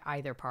Street at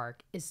either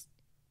park is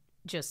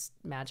just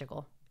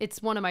magical.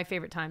 It's one of my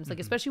favorite times. Like,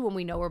 especially when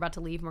we know we're about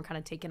to leave and we're kind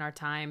of taking our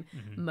time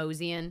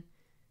moseying.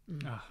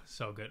 Oh,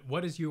 so good.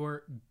 What is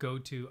your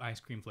go-to ice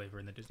cream flavor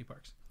in the Disney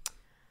parks?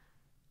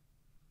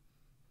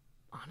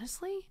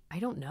 Honestly, I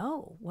don't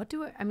know.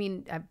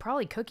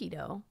 Probably cookie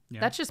dough.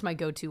 Yeah. That's just my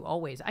go-to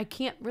always. I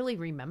can't really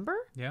remember.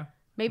 Yeah.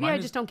 Maybe I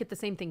just don't get the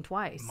same thing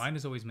twice. Mine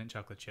is always mint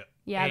chocolate chip.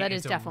 Yeah, that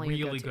is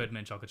definitely really good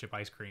mint chocolate chip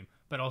ice cream.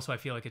 But also I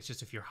feel like it's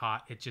just, if you're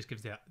hot, it just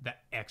gives that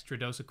extra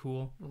dose of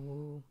cool.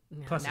 Ooh.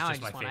 Yeah, plus it's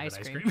just my favorite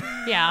ice cream.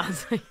 Yeah.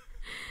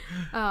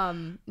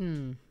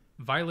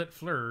 Violet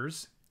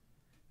Fleurs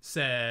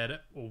said,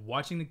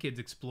 watching the kids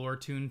explore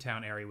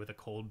Toontown area with a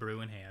cold brew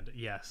in hand.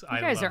 Yes, I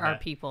love that. You guys are our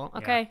people,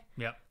 okay?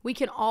 Yeah. Yep. We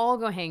can all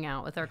go hang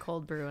out with our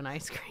cold brew and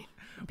ice cream.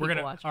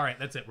 All right,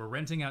 that's it. We're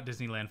renting out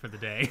Disneyland for the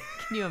day.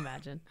 Can you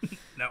imagine?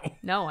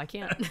 No, I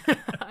can't.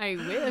 I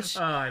wish.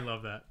 Oh, I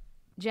love that.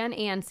 Jen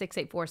Ann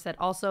 684 said,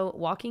 also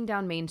walking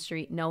down Main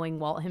Street knowing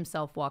Walt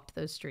himself walked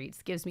those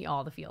streets gives me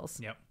all the feels.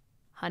 Yep.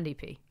 Hundy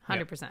P.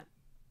 100%. Yep.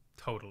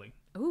 Totally.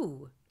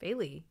 Ooh,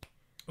 Bailey.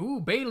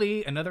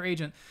 Another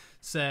agent,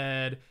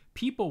 said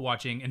people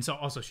watching, and so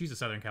also she's a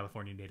Southern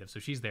California native, so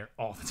she's there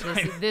all the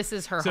time. This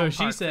is her so home she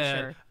park said,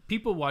 for sure.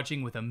 People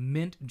watching with a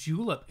mint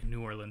julep in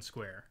New Orleans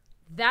Square.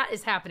 That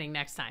is happening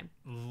next time.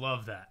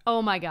 Love that.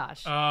 Oh my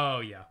gosh.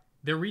 Oh yeah.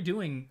 They're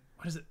redoing,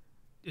 what is it?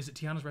 Is it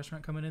Tiana's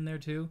restaurant coming in there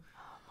too?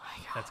 Oh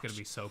my gosh. That's going to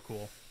be so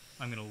cool.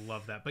 I'm going to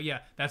love that. But yeah,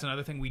 that's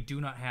another thing we do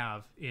not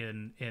have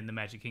in the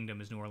Magic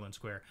Kingdom is New Orleans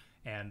Square.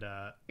 And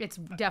it's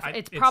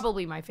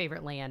probably my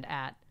favorite land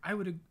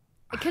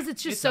because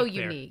it's just so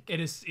unique.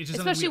 It is. It's just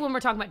especially when we're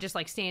talking about just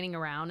like standing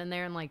around in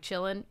there and like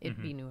chilling. It'd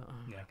be new. Oh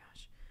my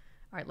gosh.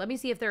 All right, let me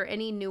see if there are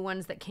any new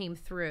ones that came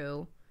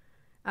through.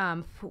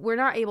 We're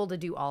not able to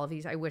do all of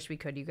these. I wish we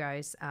could, you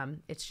guys.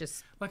 It's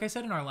just like I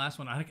said in our last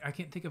one, I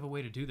can't think of a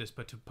way to do this,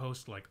 but to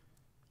post like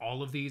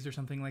all of these or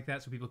something like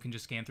that so people can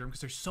just scan through them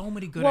because there's so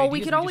many good ideas. Well,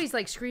 we could always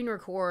like screen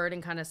record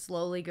and kind of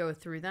slowly go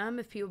through them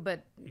if people,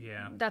 but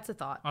yeah, that's a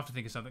thought. I'll have to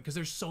think of something because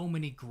there's so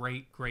many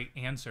great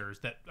answers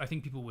that I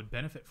think people would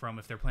benefit from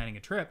if they're planning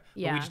a trip,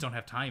 but we just don't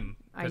have time.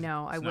 I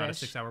know, I wish.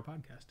 wish. It's not a 6-hour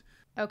podcast.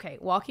 Okay,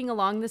 Walking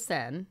Along the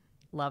Seine,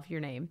 love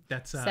your name.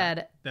 That's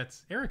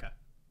Erica.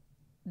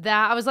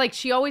 That I was like,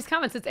 she always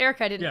comments, it's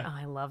Erica. I didn't. Yeah.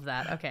 Oh, I love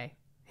that. Okay.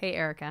 Hey,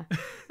 Erica.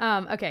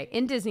 Okay.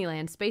 In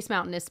Disneyland, Space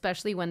Mountain,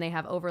 especially when they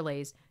have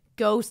overlays,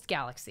 Ghost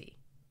Galaxy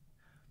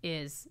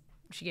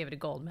she gave it a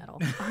gold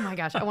medal. Oh my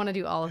gosh. I want to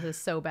do all of this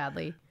so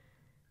badly.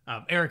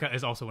 Erica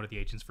is also one of the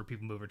agents for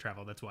People Mover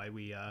Travel. That's why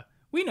we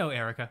know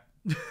Erica.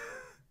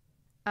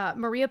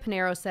 Maria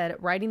Pinero said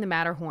riding the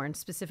Matterhorn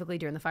specifically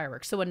during the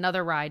fireworks. So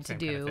another ride Same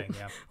to do. kind of thing,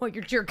 yeah. Well,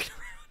 you're jerking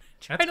around.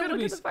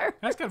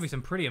 That's got to be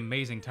some pretty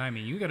amazing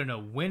timing. You got to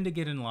know when to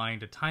get in line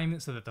to time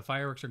it so that the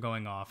fireworks are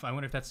going off. I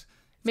wonder if that's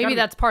maybe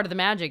that's part of the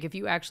magic. If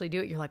you actually do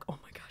it, you're like, oh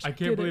my gosh, I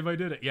can't believe I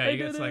did it. Yeah,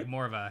 it's like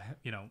more of a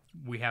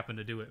we happen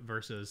to do it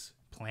versus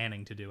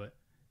planning to do it.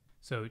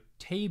 So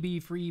Tay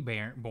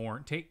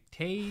Fairborn.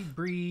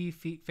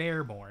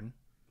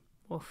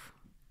 Oof.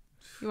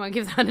 You want to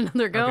give that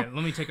another go? Okay,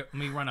 let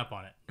me run up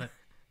on it.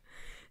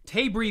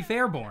 Tay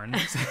Fairborn.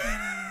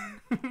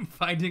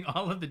 Finding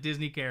all of the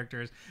Disney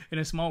characters in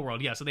a small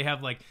world. Yeah, so they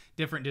have like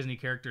different Disney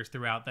characters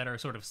throughout that are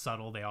sort of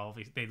subtle.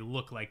 They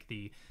look like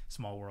the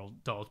small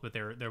world dolls, but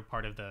they're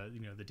part of the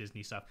the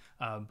Disney stuff.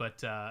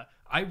 But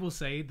I will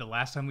say the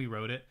last time we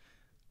wrote it,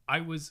 I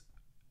was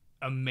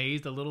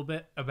amazed a little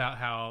bit about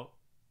how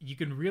you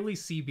can really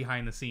see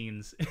behind the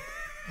scenes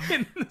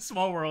in the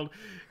small world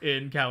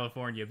in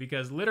California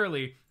because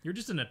literally you're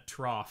just in a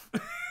trough.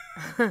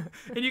 And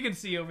you can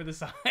see over the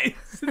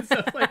sides and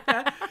stuff like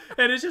that,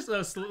 and it's just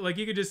like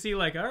you could just see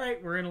like, all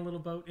right, we're in a little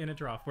boat in a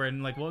trough. We're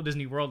in like Walt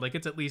Disney World, like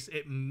it's at least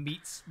it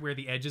meets where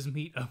the edges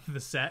meet of the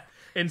set,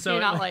 and so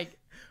you're not like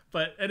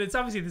but and it's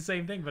obviously the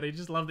same thing. But I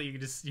just love that you're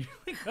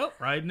like, oh,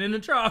 riding in a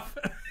trough.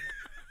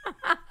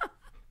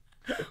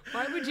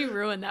 Why would you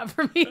ruin that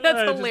for me?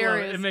 That's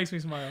hilarious. It makes me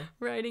smile.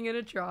 Riding in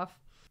a trough.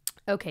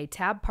 Okay,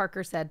 Tab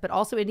Parker said, but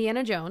also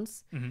Indiana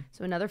Jones. Mm-hmm.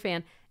 So another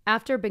fan.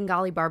 After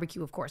Bengali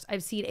barbecue, of course.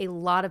 I've seen a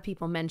lot of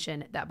people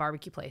mention that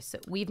barbecue place. So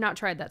we've not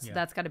tried that. So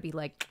that's got to be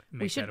like,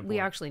 we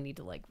actually need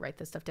to like write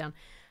this stuff down.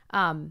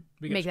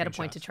 Make that a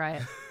point to try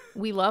it.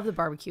 We love the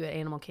barbecue at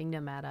Animal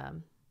Kingdom at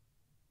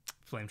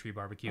Flame Tree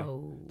Barbecue.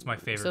 Oh, it's my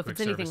favorite. So if it's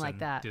anything like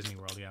that, Disney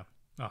World, yeah.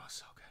 Oh,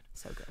 so good.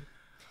 So good.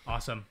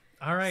 Awesome.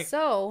 All right.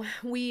 So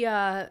we,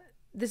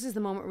 this is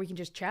the moment where we can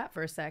just chat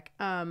for a sec.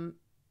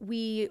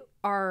 We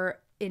are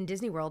in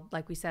Disney World,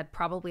 like we said,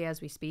 probably as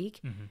we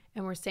speak. Mm-hmm.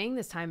 And we're staying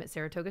this time at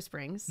Saratoga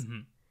Springs. Mm-hmm.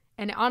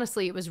 And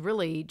honestly, it was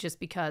really just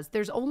because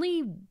there's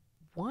only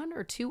 1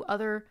 or 2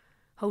 other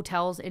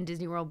hotels in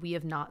Disney World we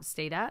have not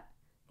stayed at.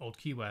 Old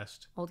Key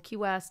West.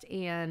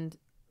 And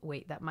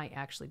wait, that might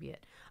actually be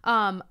it.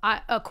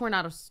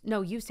 Coronado.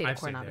 No, you stayed at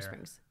Coronado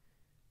Springs.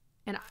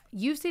 And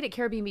you've stayed at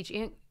Caribbean Beach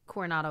and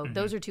Coronado. Mm-hmm.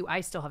 Those are 2 I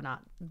still have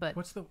not. But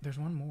there's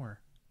one more.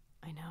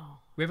 I know.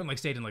 We haven't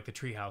stayed in the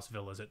treehouse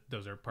villas.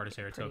 Those are part of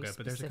Saratoga,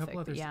 but there's a couple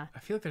others. Yeah. I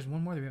feel like there's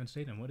one more that we haven't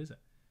stayed in. What is it?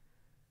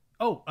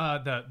 Oh,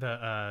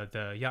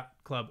 the yacht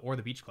club or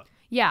the beach club.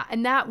 Yeah,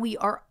 and that we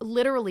are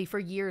literally for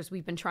years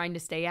we've been trying to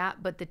stay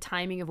at, but the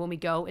timing of when we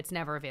go, it's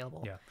never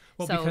available. Yeah.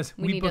 Well, so because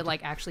we need to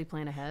actually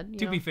plan ahead.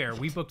 To be fair,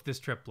 we booked this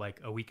trip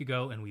a week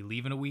ago, and we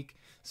leave in a week.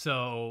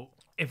 So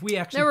if we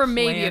actually there were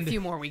maybe a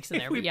few more weeks in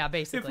there, but yeah,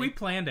 basically, if we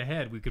planned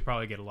ahead, we could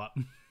probably get a lot.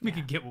 We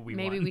could get what we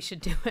want. Maybe we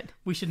should do it.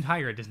 We should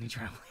hire a Disney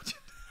travel agent.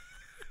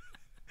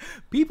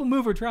 People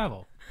Mover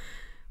Travel.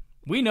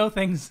 We know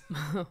things.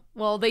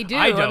 Well, they do.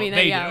 I don't.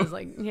 They do. I was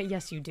like,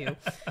 yes, you do.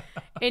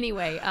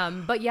 Anyway,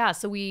 but yeah,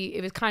 so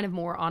it was kind of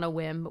more on a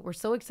whim, but we're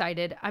so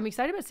excited. I'm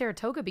excited about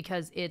Saratoga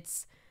because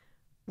it's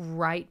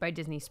right by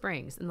Disney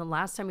Springs. And the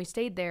last time we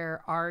stayed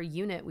there, our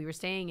unit we were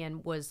staying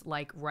in was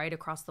like right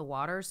across the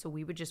water. So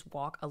we would just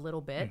walk a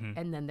little bit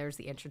and then there's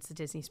the entrance to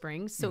Disney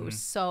Springs. So it was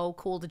so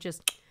cool to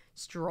just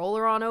stroll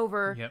her on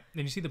over. Yep.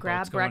 And you see the grab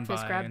boats going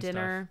breakfast, by grab and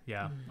dinner. Stuff.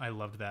 Yeah, I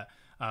loved that.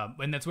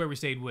 And that's where we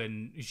stayed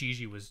when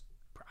Gigi was,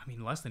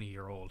 less than a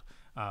year old.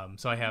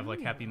 So I have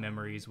happy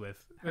memories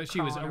with her.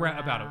 She was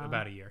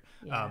about a year.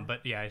 Yeah.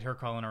 But yeah, her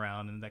crawling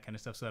around and that kind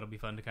of stuff. So that'll be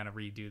fun to kind of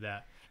redo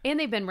that. And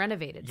they've been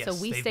renovated. Yes,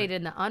 so we stayed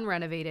in the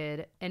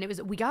unrenovated, and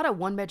we got a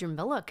 1-bedroom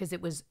villa because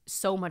it was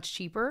so much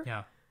cheaper.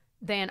 Yeah.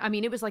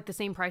 It was like the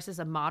same price as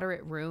a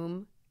moderate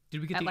room. Did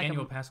we get the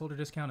annual pass holder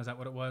discount? Is that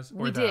what it was?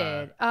 We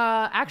did.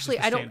 Actually,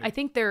 I don't. I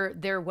think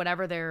their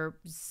whatever their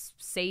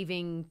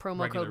saving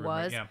promo code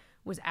was. Yeah.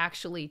 Was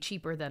actually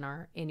cheaper than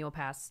our annual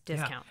pass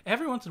discount. Yeah.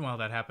 Every once in a while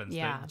that happens.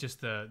 Yeah. Just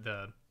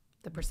the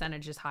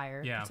percentage is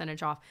higher. Yeah.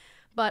 Percentage off.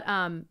 But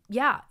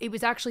it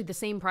was actually the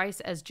same price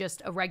as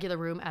just a regular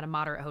room at a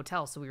moderate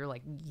hotel. So we were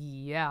like,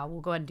 yeah,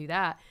 we'll go ahead and do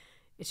that.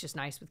 It's just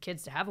nice with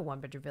kids to have a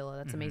 1-bedroom villa.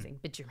 That's amazing.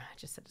 Bedroom, I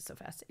just said it so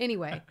fast.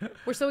 Anyway,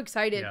 we're so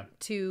excited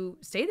to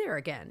stay there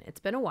again.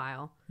 It's been a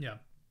while. Yeah.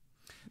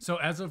 So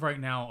as of right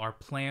now, our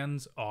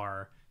plans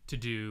are to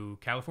do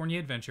California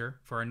Adventure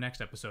for our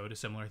next episode, a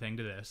similar thing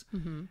to this.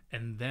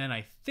 And then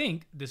I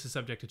think this is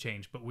subject to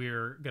change, but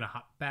we're going to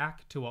hop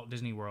back to Walt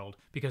Disney World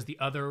because the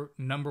other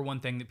number one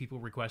thing that people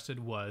requested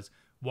was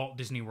Walt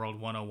Disney World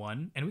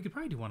 101. And we could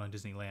probably do one on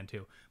Disneyland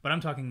too. But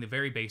I'm talking the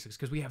very basics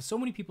because we have so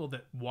many people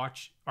that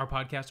watch our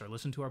podcast or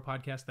listen to our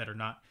podcast that are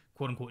not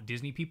quote unquote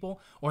Disney people,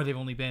 or they've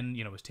only been,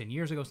 it was 10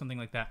 years ago, something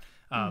like that.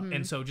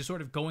 And so just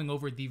sort of going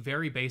over the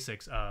very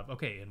basics of,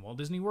 okay, in Walt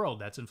Disney World,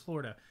 that's in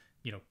Florida,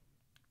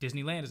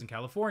 Disneyland is in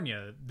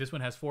California. This one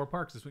has 4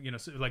 parks. This one,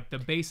 so like the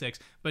basics,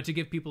 but to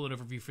give people an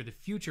overview for the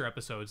future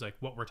episodes, like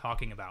what we're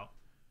talking about.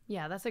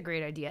 Yeah, that's a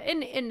great idea.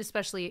 And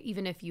especially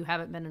even if you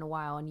haven't been in a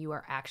while and you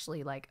are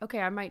actually like, okay,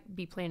 I might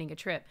be planning a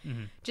trip,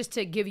 just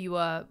to give you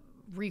a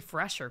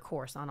refresher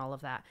course on all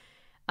of that.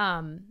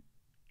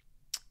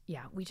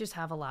 Yeah, we just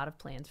have a lot of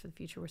plans for the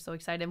future. We're so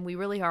excited. And we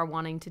really are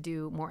wanting to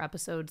do more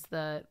episodes.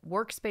 The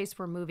workspace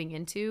we're moving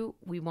into,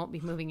 we won't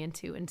be moving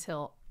into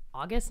until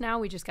August now.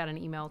 We just got an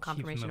email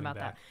confirmation about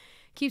that.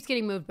 Keeps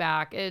getting moved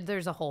back.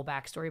 There's a whole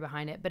backstory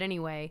behind it. But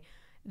anyway,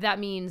 that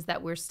means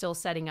that we're still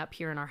setting up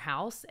here in our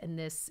house. And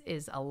this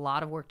is a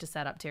lot of work to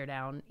set up, tear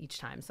down each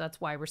time. So that's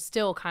why we're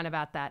still kind of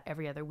at that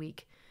every other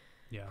week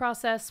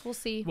process. We'll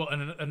see. Well,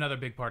 and another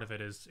big part of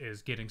it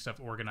is getting stuff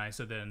organized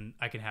so then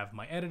I can have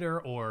my editor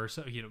or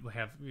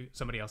have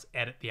somebody else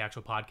edit the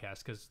actual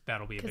podcast because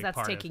that'll be a big part.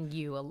 Because that's taking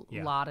you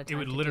a lot of time. It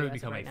would literally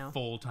become a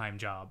full-time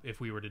job if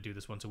we were to do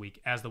this once a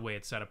week as the way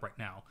it's set up right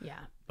now. Yeah.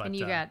 But, and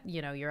you got,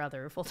 your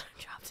other full-time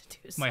job to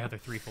do. So. My other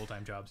 3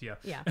 full-time jobs, yeah.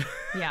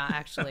 Yeah,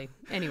 actually.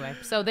 Anyway,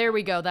 so there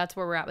we go. That's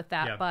where we're at with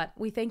that. Yeah. But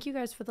we thank you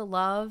guys for the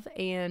love,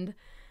 and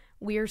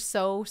we are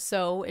so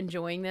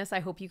enjoying this. I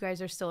hope you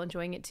guys are still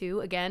enjoying it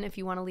too. Again, if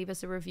you want to leave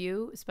us a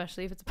review,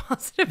 especially if it's a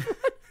positive one.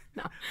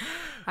 No,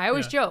 I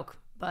always joke,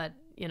 but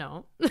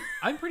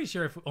I'm pretty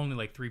sure if only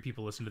like 3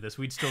 people listen to this,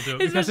 we'd still do it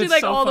because especially it's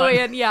like so all fun. The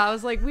way in. Yeah, I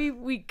was like,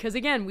 because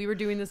again, we were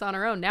doing this on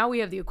our own. Now we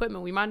have the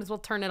equipment. We might as well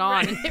turn it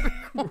on and hit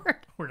record.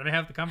 We're gonna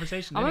have the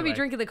conversation. I'm gonna be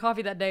drinking the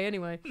coffee that day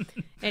anyway.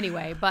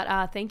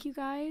 But thank you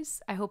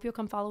guys. I hope you'll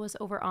come follow us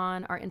over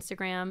on our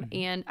Instagram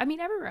and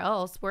everywhere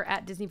else. We're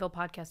at Disneyville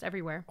Podcast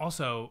everywhere.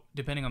 Also,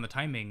 depending on the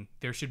timing,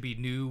 there should be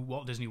new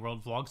Walt Disney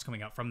World vlogs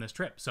coming out from this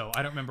trip. So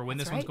I don't remember when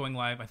one's going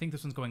live. I think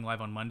this one's going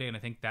live on Monday, and I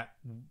think that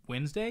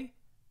Wednesday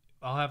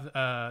I'll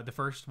have the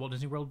first Walt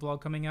Disney World vlog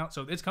coming out.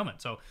 So it's coming.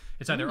 So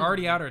it's either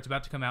already out or it's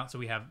about to come out. So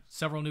we have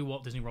several new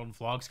Walt Disney World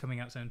vlogs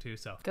coming out soon too.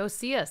 So go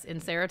see us in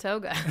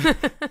Saratoga.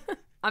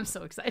 I'm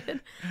so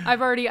excited.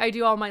 I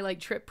do all my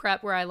trip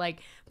prep where I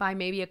buy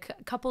maybe a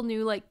couple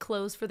new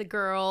clothes for the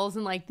girls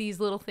and these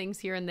little things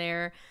here and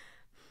there.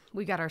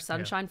 We got our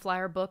Sunshine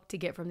Flyer book to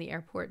get from the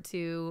airport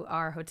to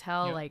our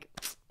hotel. Yep.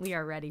 We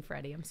are ready,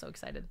 Freddie. I'm so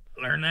excited.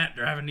 Learn that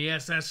driving the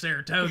SS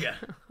Saratoga.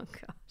 Oh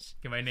gosh.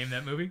 Can I name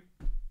that movie?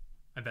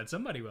 I bet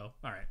somebody will.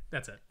 All right,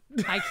 that's it.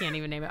 I can't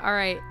even name it. All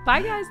right.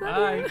 Bye, guys.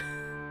 Love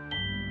you.